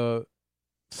the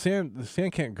sand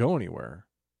can't go anywhere.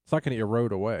 It's not going to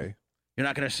erode away. You're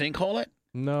not going to sinkhole it?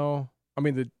 No. I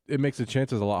mean, it makes the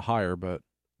chances a lot higher, but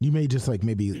you may just like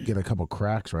maybe get a couple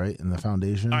cracks, right, in the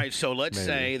foundation. All right, so let's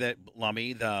say that,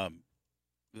 Lummy, the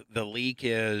leak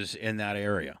is in that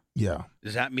area. Yeah.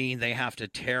 Does that mean they have to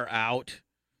tear out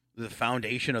the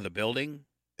foundation of the building?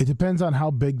 It depends on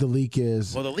how big the leak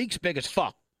is. Well, the leak's big as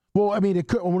fuck. Well, I mean, it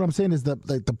could. What I'm saying is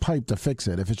the pipe to fix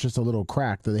it. If it's just a little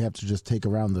crack, then they have to just take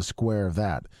around the square of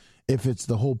that. If it's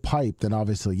the whole pipe, then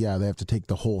obviously, yeah, they have to take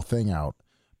the whole thing out.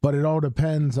 But it all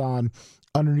depends on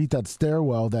underneath that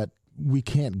stairwell that we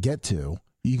can't get to.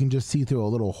 You can just see through a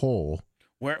little hole.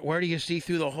 Where do you see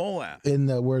through the hole at? In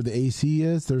where the AC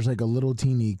is, there's like a little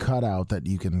teeny cutout that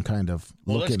you can kind of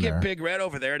look in there. Let's get Big Red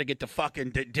over there to get the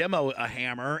fucking demo a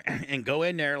hammer and go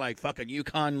in there like fucking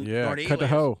Yukon. Yeah, cut the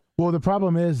hoe. Well, the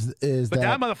problem is but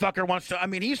that motherfucker wants to. I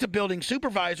mean, he's the building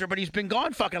supervisor, but he's been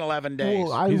gone fucking 11 days.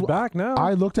 Well, he's back now.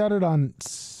 I looked at it on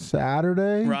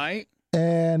Saturday, right?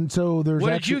 And so there's.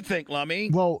 What did you think,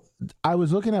 Lummy? Well, I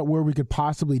was looking at where we could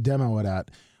possibly demo it at.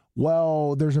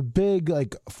 Well, there's a big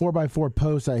like 4x4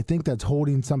 post. I think that's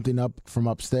holding something up from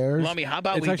upstairs. Lummy, how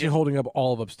about it's actually holding up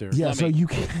all of upstairs? Yeah, Lummy, so you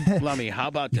can't. Lummy, how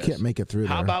about this? You can't make it through.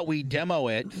 How there. about we demo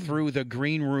it through the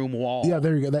green room wall? Yeah,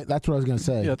 there you go. That's what I was gonna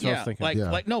say. Yeah, that's what I was thinking.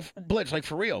 Like no, Blitz, like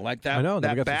for real, like that. I know.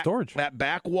 Then we got some storage. That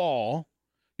back wall.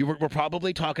 We're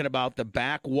probably talking about the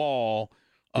back wall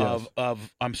of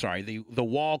I'm sorry, the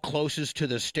wall closest to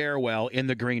the stairwell in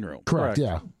the green room. Correct.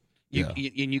 Yeah.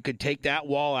 You could take that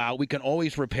wall out. We can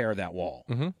always repair that wall,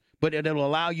 but it'll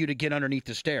allow you to get underneath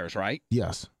the stairs, right?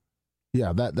 Yes.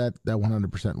 Yeah. That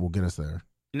 100% will get us there.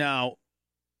 Now,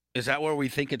 is that where we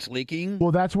think it's leaking?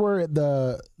 Well, that's where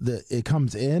it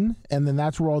comes in, and then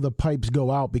that's where all the pipes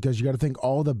go out, because you got to think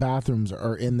all the bathrooms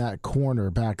are in that corner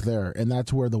back there, and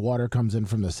that's where the water comes in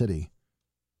from the city.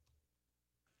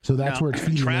 So that's where it's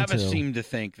feeding Travis into. seemed to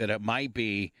think that it might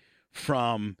be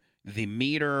from the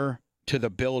meter to the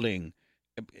building,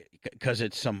 because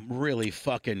it's some really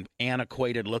fucking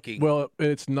antiquated looking. Well,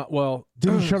 it's not. Well,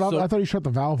 did he shut off? I thought he shut the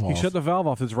valve off. He shut the valve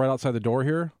off. It's right outside the door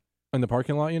here in the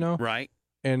parking lot. You know, right?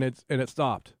 And it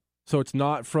stopped. So it's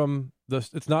not from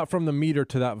the meter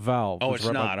to that valve. Oh, it's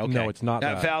not. Okay. No, it's not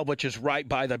that valve, which is right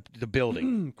by the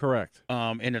building. Correct.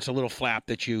 And it's a little flap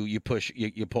that you push,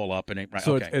 you pull up, and it. Right.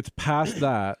 So okay. it's past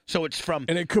that. So it's from,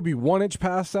 and it could be 1 inch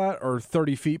past that, or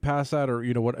 30 feet past that, or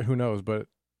what? Who knows? But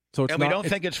so it's. And not, we don't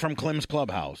think it's from Clem's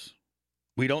Clubhouse.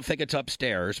 We don't think it's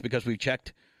upstairs, because we've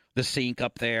checked the sink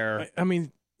up there. I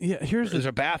mean, yeah. There's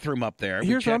a bathroom up there.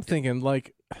 Here's what I'm thinking.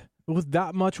 Like, with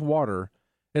that much water,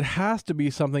 it has to be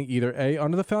something either A,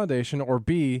 under the foundation, or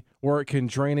B, where it can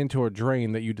drain into a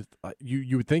drain that you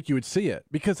would think you would see it,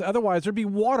 because otherwise there'd be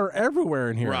water everywhere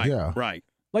in here. Right. Yeah. Right.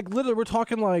 Like literally, we're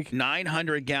talking like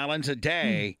 900 gallons a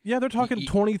day. Yeah, they're talking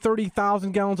 20,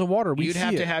 30,000 gallons of water. You'd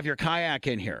have to have your kayak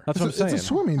in here. That's what I'm saying. It's a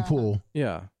swimming pool.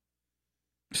 Yeah.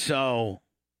 So,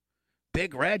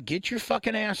 Big Red, get your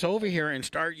fucking ass over here and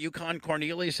start Yukon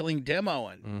Cornelius-ing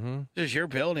demoing. Mm-hmm. This is your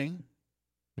building.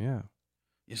 Yeah.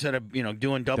 Instead of,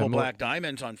 doing double black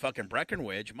diamonds on fucking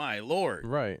Breckenridge. My Lord.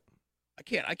 Right. I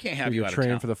can't have you out of train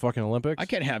town. for the fucking Olympics. I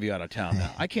can't have you out of town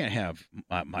now. I can't have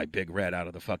my Big Red out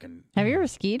of the fucking... Have you ever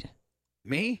skied?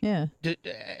 Me? Yeah.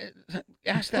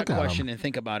 Ask that Look at question and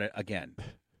think about it again.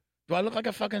 Do I look like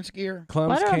a fucking skier?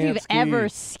 Clems I don't know if can't you've ski. ever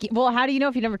skied. Well, how do you know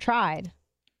if you never tried?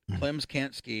 Clems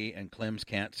can't ski and Clems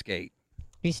can't skate.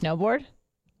 Do you snowboard?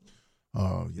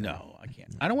 Oh, yeah. No, I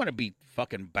can't. I don't want to be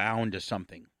fucking bound to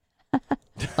something.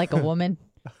 Like a woman?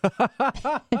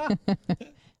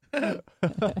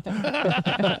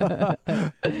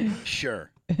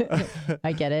 Sure.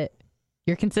 I get it.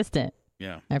 You're consistent.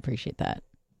 Yeah. I appreciate that.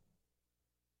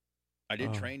 I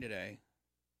did train today.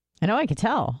 I know, I could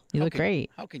tell. You look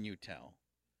great. How can you tell?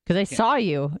 Because I saw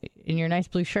you in your nice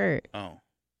blue shirt. Oh.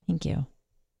 Thank you.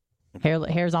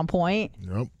 Hair's on point.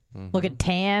 Yep. Look at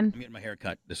tan. I'm getting my hair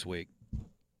cut this week.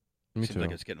 Me Seems too.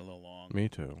 like it's getting a little long. Me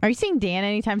too. Are you seeing Dan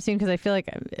anytime soon? Because I feel like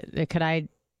could I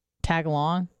tag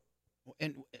along?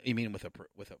 And you mean with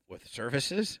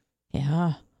services?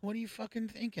 Yeah. What are you fucking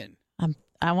thinking?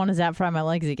 I want to zap fry my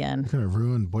legs again. Gonna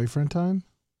ruin boyfriend time?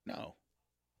 No.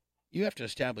 You have to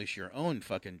establish your own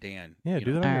fucking Dan. Yeah, you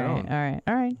do know? that on your All own. right.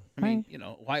 All right. I mean,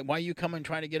 why you come and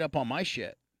try to get up on my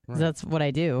shit? Right. That's what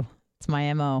I do. It's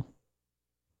my MO.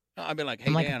 I'd be like, hey,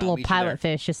 I'm like Dan, a I'll little meet you there. pilot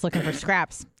fish just looking for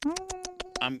scraps.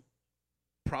 I'm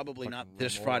probably Fucking not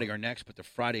this Remora. Friday or next, but the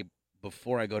Friday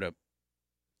before I go to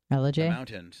LJ? the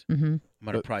mountains, Mm-hmm. I'm going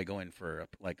to But- probably go in for,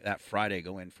 like, that Friday,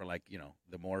 the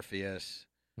Morpheus,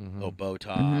 Mhm. little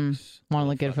Botox. Want to little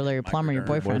look good for fucking Larry Plummer, your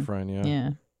microderm. boyfriend. Yeah. Yeah.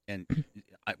 And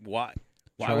why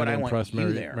Trying would to I want impress you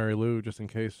Mary, there? Mary Lou, just in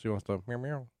case she wants to meow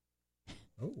meow.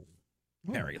 Oh.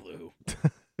 Mary Lou.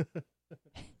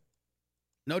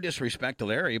 No disrespect to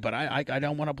Larry, but I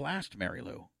don't want to blast Mary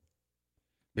Lou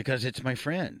because it's my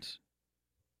friends.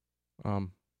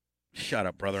 Shut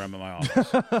up, brother. I'm in my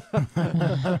office.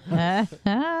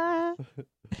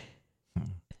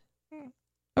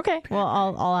 Okay. Well,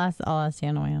 I'll ask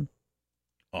Dan Oyan.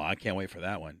 Oh, I can't wait for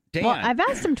that one. Dan, Well, I've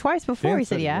asked him twice before. Dan He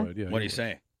said yeah. would, what do you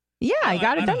say? Yeah, I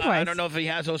got it done I twice. don't know if he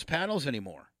has those paddles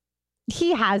anymore.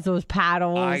 He has those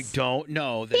paddles. I don't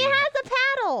know. That He has the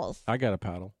paddles. I got a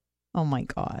paddle. Oh my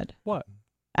god. What?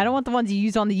 I don't want the ones you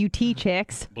use on the UT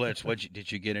chicks. Blitz,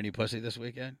 did you get any pussy this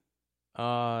weekend?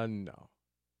 No.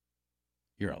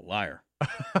 You're a liar.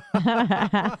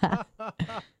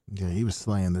 Yeah, he was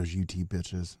slaying those UT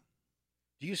bitches.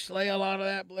 Do you slay a lot of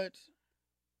that, Blitz?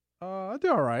 I do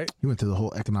all right. He went to the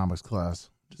whole economics class,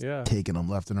 just Yeah. taking them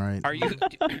left and right. Are you?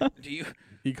 Do you?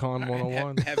 Econ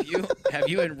 101. Have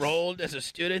you enrolled as a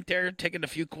student there, taken a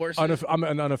few courses? I'm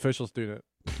an unofficial student.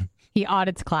 He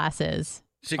audits classes.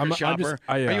 Secret shopper.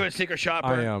 Are you a secret shopper?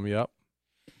 I am, yep.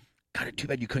 God, too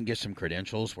bad you couldn't get some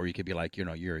credentials where you could be like, you're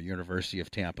a University of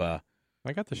Tampa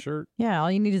I got the shirt. Yeah,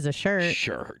 all you need is a shirt.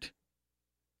 shirt.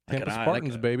 Tampa an eye,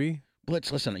 Spartans, baby.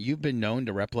 Blitz, listen, you've been known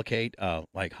to replicate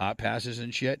like hot passes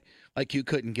and shit. Like you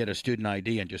couldn't get a student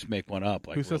ID and just make one up.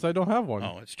 Like Who says I don't have one?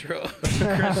 Oh, it's true.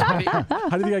 How do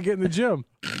you think I get in the gym?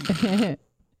 I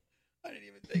didn't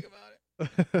even think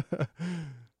about it.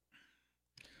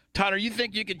 Tyler, you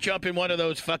think you could jump in one of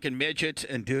those fucking midgets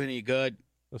and do any good?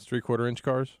 Those 3/4-inch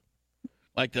cars?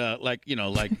 Like the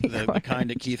kind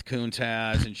that Keith Coons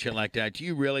has and shit like that. Do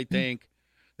you really think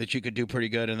that you could do pretty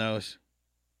good in those?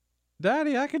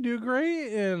 Daddy, I could do great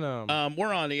in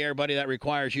We're on the air, buddy. That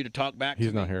requires you to talk back. He's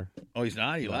to not me. here. Oh, he's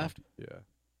not. He left. Yeah.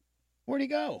 Where'd he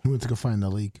go? He went to go find the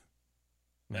leak.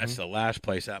 That's the last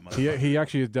place that motherfucker. He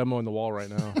actually is demoing the wall right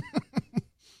now.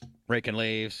 Raking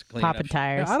leaves, cleaning Popping up.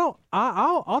 tires. Yeah,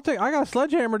 I'll take. I got a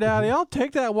sledgehammer, Daddy. I'll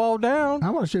take that wall down. I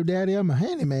want to show Daddy I'm a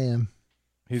handyman.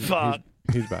 Fuck.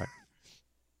 He's back.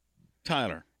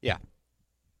 Tyler. Yeah.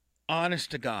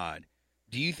 Honest to God,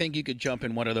 do you think you could jump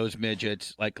in one of those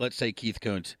midgets? Like, let's say Keith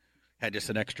Coons had just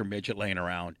an extra midget laying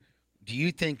around. Do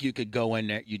you think you could go in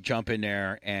there, you jump in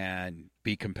there and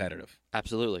be competitive?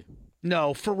 Absolutely.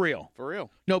 No, for real. For real.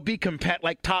 No, be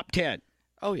like top 10.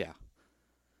 Oh, yeah.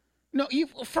 No,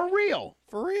 for real.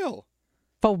 For real.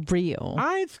 For real.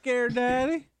 I ain't scared,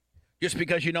 Daddy. Just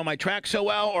because you know my track so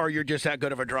well, or you're just that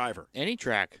good of a driver? Any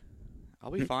track.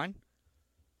 I'll be fine.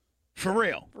 For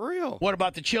real. For real. What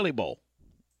about the Chili Bowl?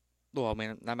 Well, I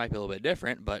mean, that might be a little bit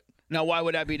different, but Now, why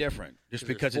would that be different? Just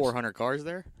because there's 400 cars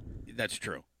there. that's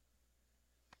true.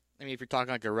 I mean, if you're talking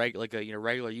like a regular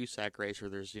USAC race where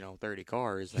there's 30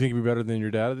 cars. You think you'd be better than your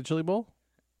dad at the Chili Bowl?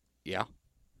 Yeah.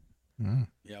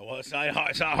 Yeah, well, it's not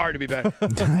hard to be better.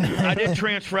 I did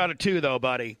transfer out of 2, though,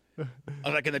 buddy. I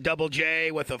was like in the double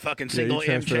J with a fucking single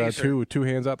you M transferred out chaser. 2 with 2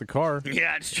 hands out the car.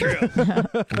 Yeah, it's true.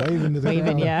 Waving to the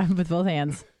crowd. Yeah, with both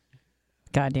hands.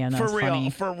 Goddamn, that's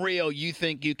funny. For real, you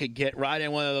think you could get right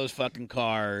in one of those fucking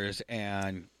cars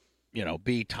and,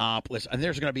 be topless? And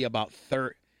there's going to be about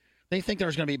 30. They think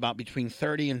there's going to be about between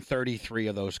 30 and 33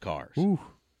 of those cars. Ooh.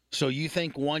 So you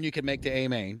think, 1, you could make the A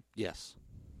main, Yes.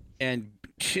 and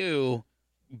 2,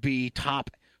 be top.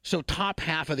 So top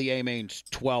half of the A main's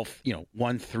 12,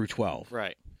 1 through 12.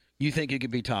 Right. You think you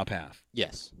could be top half?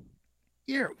 Yes.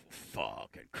 You're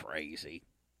fucking crazy.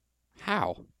 How?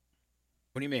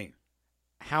 What do you mean?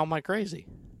 How am I crazy?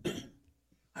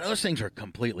 Those things are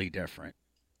completely different.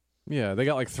 Yeah, they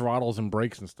got like throttles and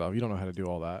brakes and stuff. You don't know how to do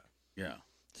all that. Yeah.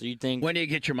 So you think When do you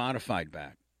get your modified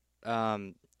back?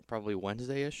 probably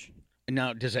Wednesday-ish?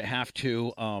 Now, does it have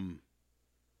to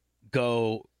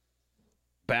go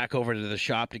back over to the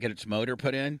shop to get its motor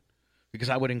put in? Because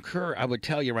I would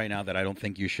tell you right now that I don't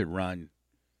think you should run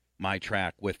my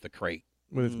track with the crate.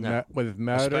 With No.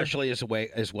 motor? Especially as wet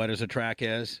as the track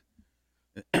is.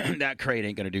 That crate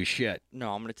ain't going to do shit.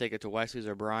 No, I'm going to take it to Wesley's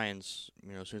or Brian's,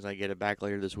 as soon as I get it back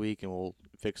later this week, and we'll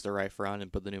fix the right front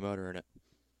and put the new motor in it.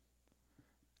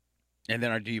 And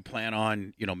then do you plan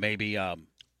on, maybe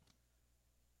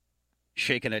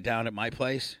shaking it down at my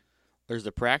place? There's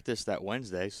the practice that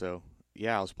Wednesday, so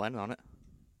yeah, I was planning on it.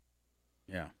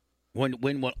 Yeah. When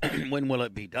will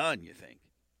it be done, you think?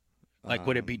 Like,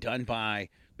 would it be done by,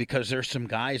 because there's some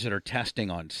guys that are testing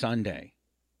on Sunday.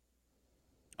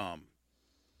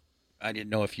 I didn't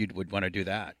know if you would want to do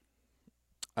that.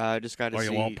 Just got to Or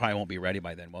see. you probably won't be ready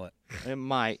by then, will it? It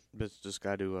might, but just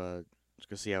got to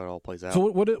see how it all plays out.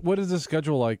 So what is the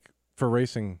schedule like for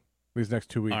racing these next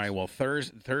 2 weeks? All right, well,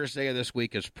 Thursday of this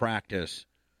week is practice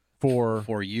For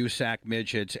for USAC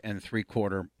midgets and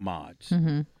 3/4 mods.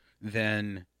 Mm-hmm.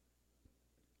 Then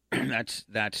that's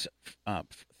The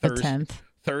Thursday. 10th.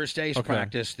 Thursday's Okay.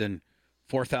 practice, then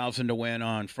 4,000 to win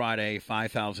on Friday,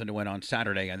 5,000 to win on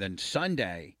Saturday, and then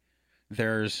Sunday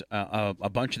there's a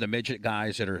bunch of the midget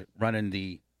guys that are running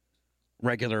the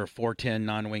regular 410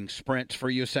 non-wing sprints for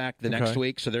USAC the next Okay.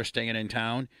 week, so they're staying in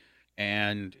town.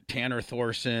 And Tanner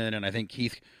Thorson and I think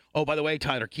Keith. Oh, by the way,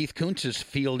 Tyler, Keith Kuntz is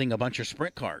fielding a bunch of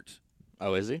sprint cards.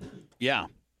 Oh, is he? Yeah,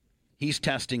 he's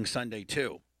testing Sunday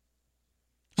too.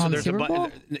 On Super Bowl?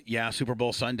 Yeah, Super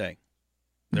Bowl Sunday.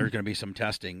 There's going to be some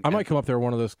testing. I might come up there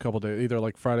one of those couple days, either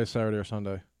like Friday, Saturday, or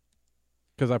Sunday.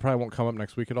 Because I probably won't come up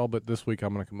next week at all, but this week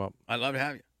I'm going to come up. I'd love to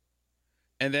have you.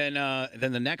 And then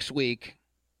the next week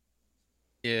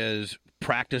is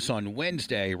practice on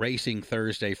Wednesday, racing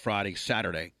Thursday, Friday,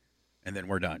 Saturday, and then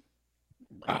we're done.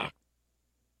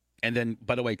 And then,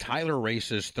 by the way, Tyler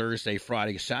races Thursday,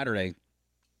 Friday, Saturday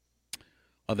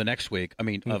of the next week. I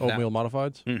mean, of Oatmeal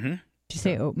modifieds? Mm-hmm. Did you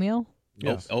say oatmeal?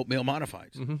 Yes. Oatmeal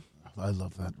modifieds. Mm-hmm. I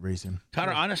love that racing.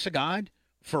 Tyler, honest to God,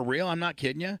 for real, I'm not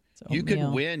kidding you. It's You could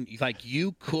oatmeal. win. Like,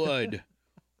 you could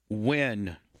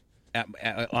win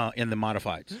in the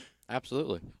modifieds.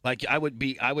 Absolutely. Like, I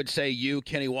would say you,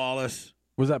 Kenny Wallace.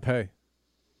 What does that pay?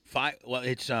 Well,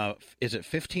 it's is it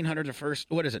 1,500 the first?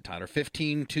 What is it, Tyler?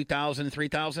 15, 2,000,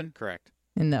 3,000 Correct.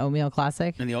 In the oatmeal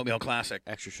classic? in the Oatmeal Classic.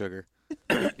 Extra sugar.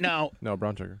 Now, No,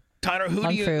 brown sugar. Tyler,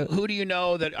 On fruit. who do you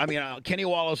know that? I mean, Kenny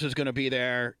Wallace is going to be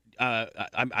there.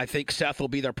 I think Seth will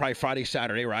be there probably Friday,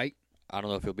 Saturday, right? I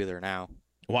don't know if he'll be there now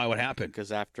Why? What happened?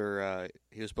 because after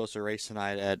he was supposed to race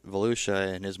tonight at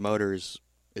Volusia and his motor is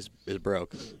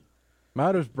broke.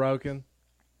 Motor's broken.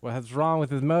 What's wrong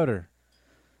with his motor?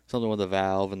 Something with the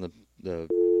valve and the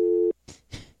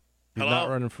He's Hello? not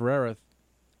running Ferreras.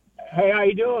 Hey, how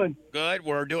you doing? Good.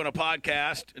 We're doing a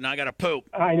podcast, and I got to poop.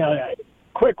 I know that.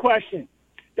 Quick question.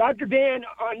 Dr. Dan,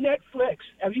 on Netflix,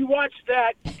 have you watched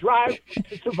that Drive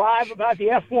to Survive about the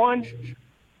F1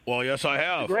 Well, yes, I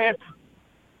have. Grand?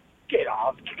 Get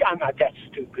off. I'm not that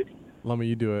stupid. Lummy,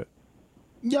 you do it.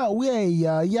 Yeah,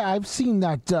 I've seen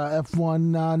that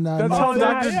F1 on. That's how yeah,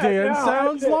 Dr. yeah, Dan yeah,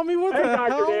 sounds, that's it. Lummy. What Hey, the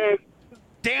Dr. hell? Dan.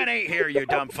 Dan ain't here, you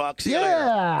dumb fuck. See you later.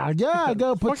 Yeah, I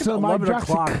gotta put Fucking some 11 hydroxy.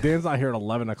 o'clock. Dan's not here at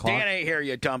 11 o'clock. Dan ain't here,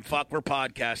 you dumb fuck. We're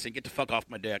podcasting. Get the fuck off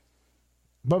my dick.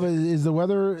 Bubba, is the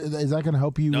weather, is that going to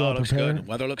help you No, it looks prepare? good.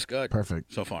 Weather looks good.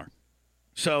 Perfect. So far.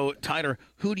 So, Tyler,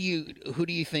 who do you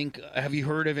think? Have you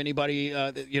heard of anybody?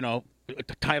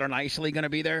 Tyler Nicely going to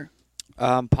be there?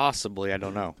 possibly. I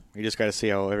don't know. You just got to see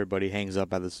how everybody hangs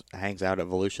out at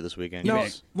Volusia this weekend. No,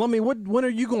 Yes. Lummy, when are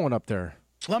you going up there?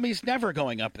 Lummy's never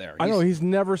going up there. I know he's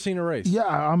never seen a race. Yeah,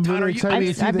 I'm Tyler, really excited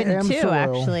to see I've the been too, Amsoil.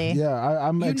 actually. Yeah,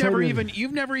 I'm excited.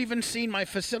 You've never even seen my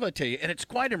facility, and it's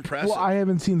quite impressive. Well, I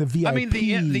haven't seen the VIP. I mean,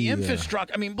 the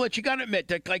infrastructure. I mean, Blitz, you got to admit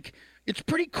that, like, it's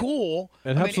pretty cool.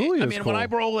 It absolutely I is mean, cool. when I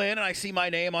roll in and I see my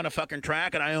name on a fucking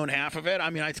track and I own half of it, I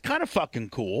mean, it's kind of fucking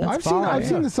cool. That's I've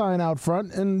seen the sign out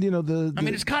front, and the I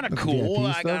mean, it's kind of the cool.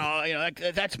 VIP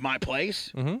stuff. That's my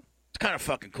place. Mm-hmm. It's kind of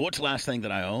fucking cool. It's the last thing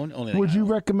that I own. Only Would thing you I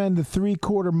own. recommend the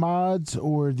 3/4 mods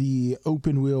or the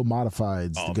open wheel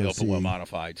modifieds Oh, to the go open wheel see?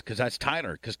 modifieds, because that's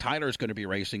Tyler. Because Tyler's going to be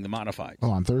racing the modifieds. Oh,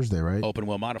 on Thursday, right? Open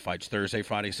wheel modifieds Thursday,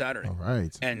 Friday, Saturday. All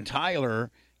right. And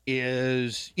Tyler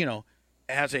is,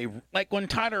 has like when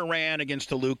Tyler ran against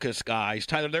the Lucas guys,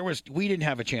 Tyler, we didn't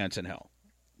have a chance in hell.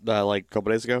 Like a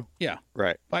couple days ago? Yeah.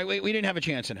 Right. We didn't have a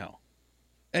chance in hell.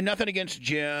 And nothing against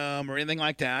Jim or anything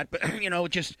like that, but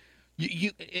just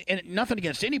you and nothing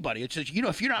against anybody. It's just,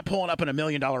 if you're not pulling up in $1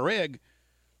 million rig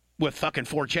with fucking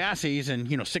 4 chassis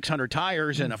and 600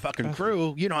 tires and a fucking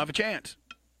crew, you don't have a chance.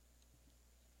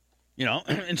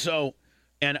 And so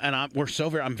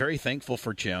I'm very thankful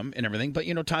for Jim and everything, but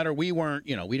Tyler, we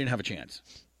didn't have a chance.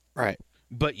 Right.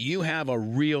 But you have a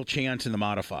real chance in the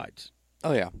modifieds.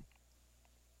 Oh, yeah.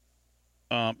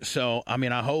 So I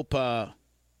mean, I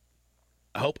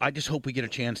just hope we get a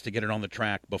chance to get it on the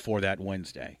track before that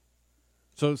Wednesday.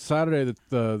 So Saturday,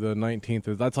 the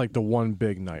 19th, that's like the one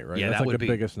big night, right? Yeah, that's that like would the be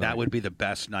biggest night. That would be the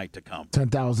best night to come.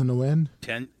 10,000 to win.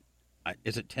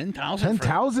 Is it 10,000?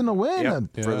 10,000 to win. Yeah,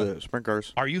 for the sprint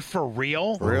cars. Are you for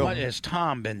real? For real. What has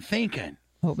Tom been thinking?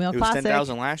 Oatmeal It was Classic.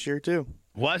 10,000 last year, too.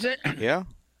 Was it Yeah.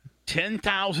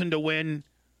 10,000 to win?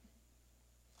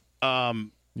 USAC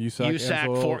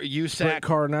USAC Sprint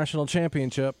Car National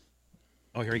Championship.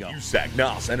 Oh, here we go. USAC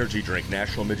NOS Energy Drink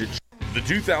National Midget. The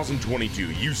 2022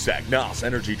 USAC NOS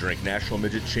Energy Drink National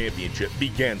Midget Championship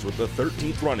begins with the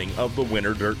 13th running of the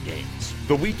Winter Dirt Games.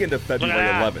 The weekend of February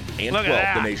 11th and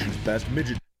 12th, the nation's best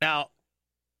midget Now,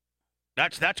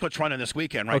 that's what's running this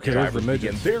weekend, right Okay, there. there's the drivers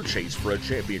begin midgets. their chase for a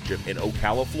championship in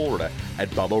Ocala, Florida at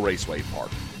Bubba Raceway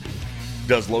Park.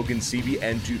 Does Logan Seavey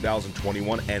end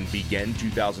 2021 and begin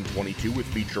 2022 with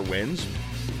feature wins?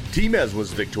 Timez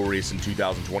was victorious in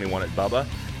 2021 at Bubba,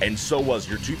 and so was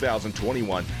your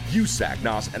 2021 USAC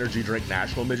NOS Energy Drink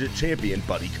National Midget Champion,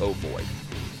 Buddy Kofoid.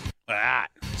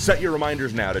 Set your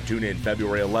reminders now to tune in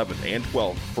February 11th and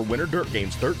 12th for Winter Dirt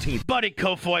Games 13th. Buddy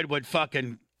Kofoid would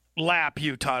fucking lap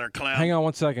you, Tyler Clown. Hang on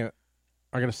one second.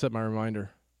 I got to set my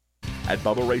reminder. At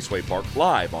Bubba Raceway Park,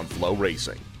 live on Flow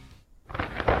Racing. All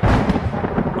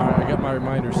right, I got my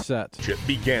reminder set. Chip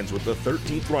begins with the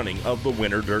 13th running of the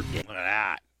Winter Dirt Games. Look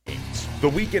at that. The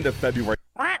weekend of February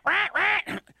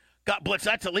Got Blitz,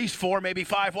 that's at least 4, maybe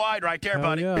 5 wide right there, Hell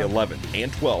buddy. yeah. 11th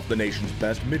and 12th, the nation's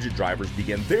best midget drivers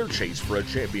begin their chase for a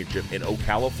championship in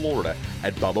Ocala, Florida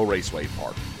at Bubba Raceway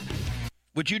Park.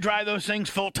 Would you drive those things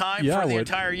full time Yeah, for I the would.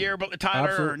 entire year, Tyler,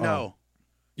 or Absolute- no?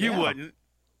 You Yeah. wouldn't.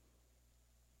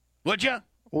 Would you?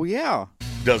 Well, yeah.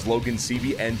 Does Logan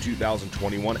Seavey end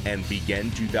 2021 and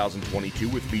begin 2022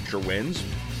 with feature wins?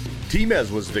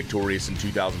 Timez was victorious in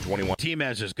 2021. Team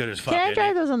as good as fuck. Can I isn't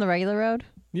drive he? those on the regular road?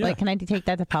 Yeah. Like, can I take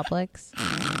that to Publix?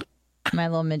 My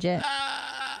little midget.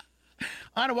 I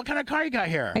don't know. What kind of car you got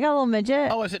here? I got a little midget.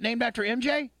 Oh, is it named after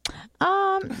MJ?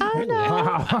 I don't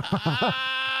know.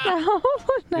 You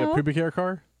No, got a pubic hair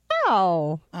car?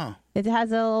 no. Oh. It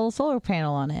has a little solar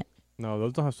panel on it. No,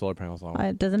 those don't have solar panels on them.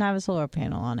 It doesn't have a solar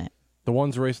panel on it. The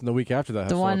ones racing the week after that have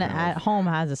The solar one panels. at home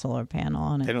has a solar panel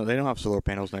on They it. don't have solar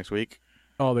panels next week.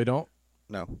 Oh, they don't?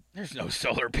 No. There's no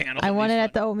solar panel. I won it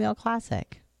at the Oatmeal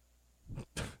Classic.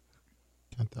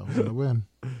 10,000 to win.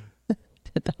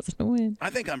 10,000 to win. I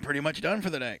think I'm pretty much done for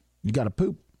the day. You got to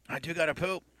poop. I do got to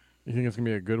poop. You think it's going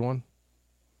to be a good one?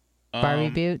 Barbie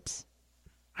boots.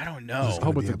 I don't know. I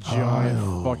hope it's be a a giant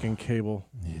pile. fucking cable.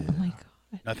 Oh my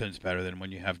god. Nothing's better than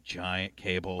when you have giant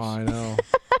cables. I know.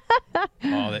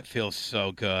 Oh, that feels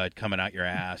so good coming out your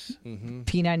ass. Mm-hmm.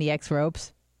 P90X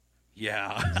ropes.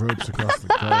 Yeah. Ropes across the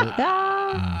court.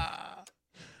 Ah.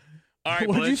 All right,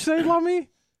 What did you Blitz. say, Lummy?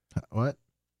 What?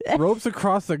 Ropes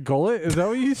across the gullet? Is that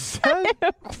what you said?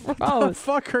 What the Gross.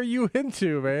 fuck are you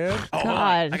into, man? Oh, hold on.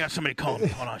 God. I got somebody calling me.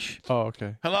 Hold on. Shh. Oh,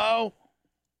 okay. Hello?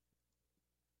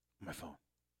 My phone.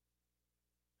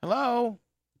 Hello?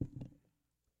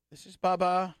 This is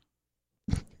Bubba.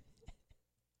 The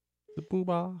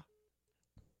booba.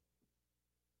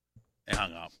 It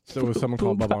hung up. So was someone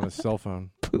called Bubba on his cell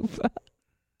phone.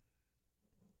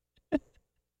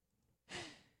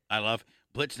 I love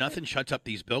Blitz. Nothing shuts up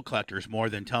these bill collectors more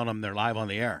than telling them they're live on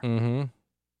the air. Mm-hmm.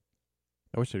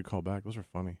 I wish they'd call back. Those are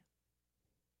funny.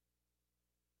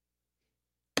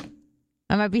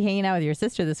 I might be hanging out with your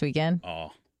sister this weekend.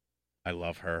 Oh, I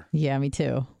love her. Yeah, me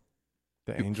too.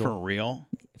 The For angel. real?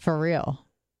 For real.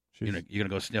 You gonna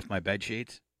go sniff my bed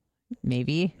sheets?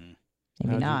 Maybe.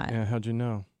 Maybe not. How'd you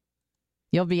know?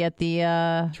 You'll be at the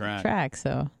Track.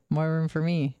 so more room for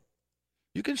me.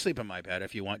 You can sleep in my bed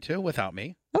if you want to without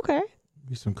me. Okay.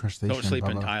 Be some crustacean. Don't sleep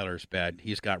in Bubba. Tyler's bed.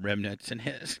 He's got remnants in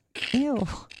his. Ew.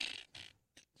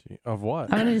 Of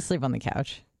what? I'm going to just sleep on the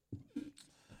couch.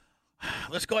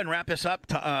 Let's go ahead and wrap this up.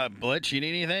 Blitz, you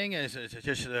need anything? Is it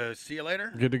just see you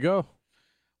later? Good to go.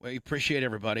 We appreciate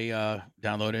everybody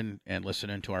downloading and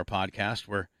listening to our podcast.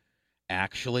 We're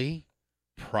actually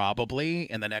probably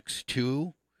in the next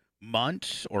 2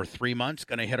 months or 3 months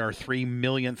going to hit our 3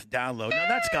 millionth download. Now,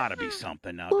 that's got to be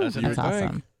something now, doesn't That's it?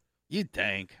 awesome. You'd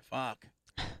think. Fuck.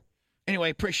 Anyway,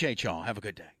 appreciate y'all. Have a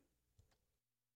good day.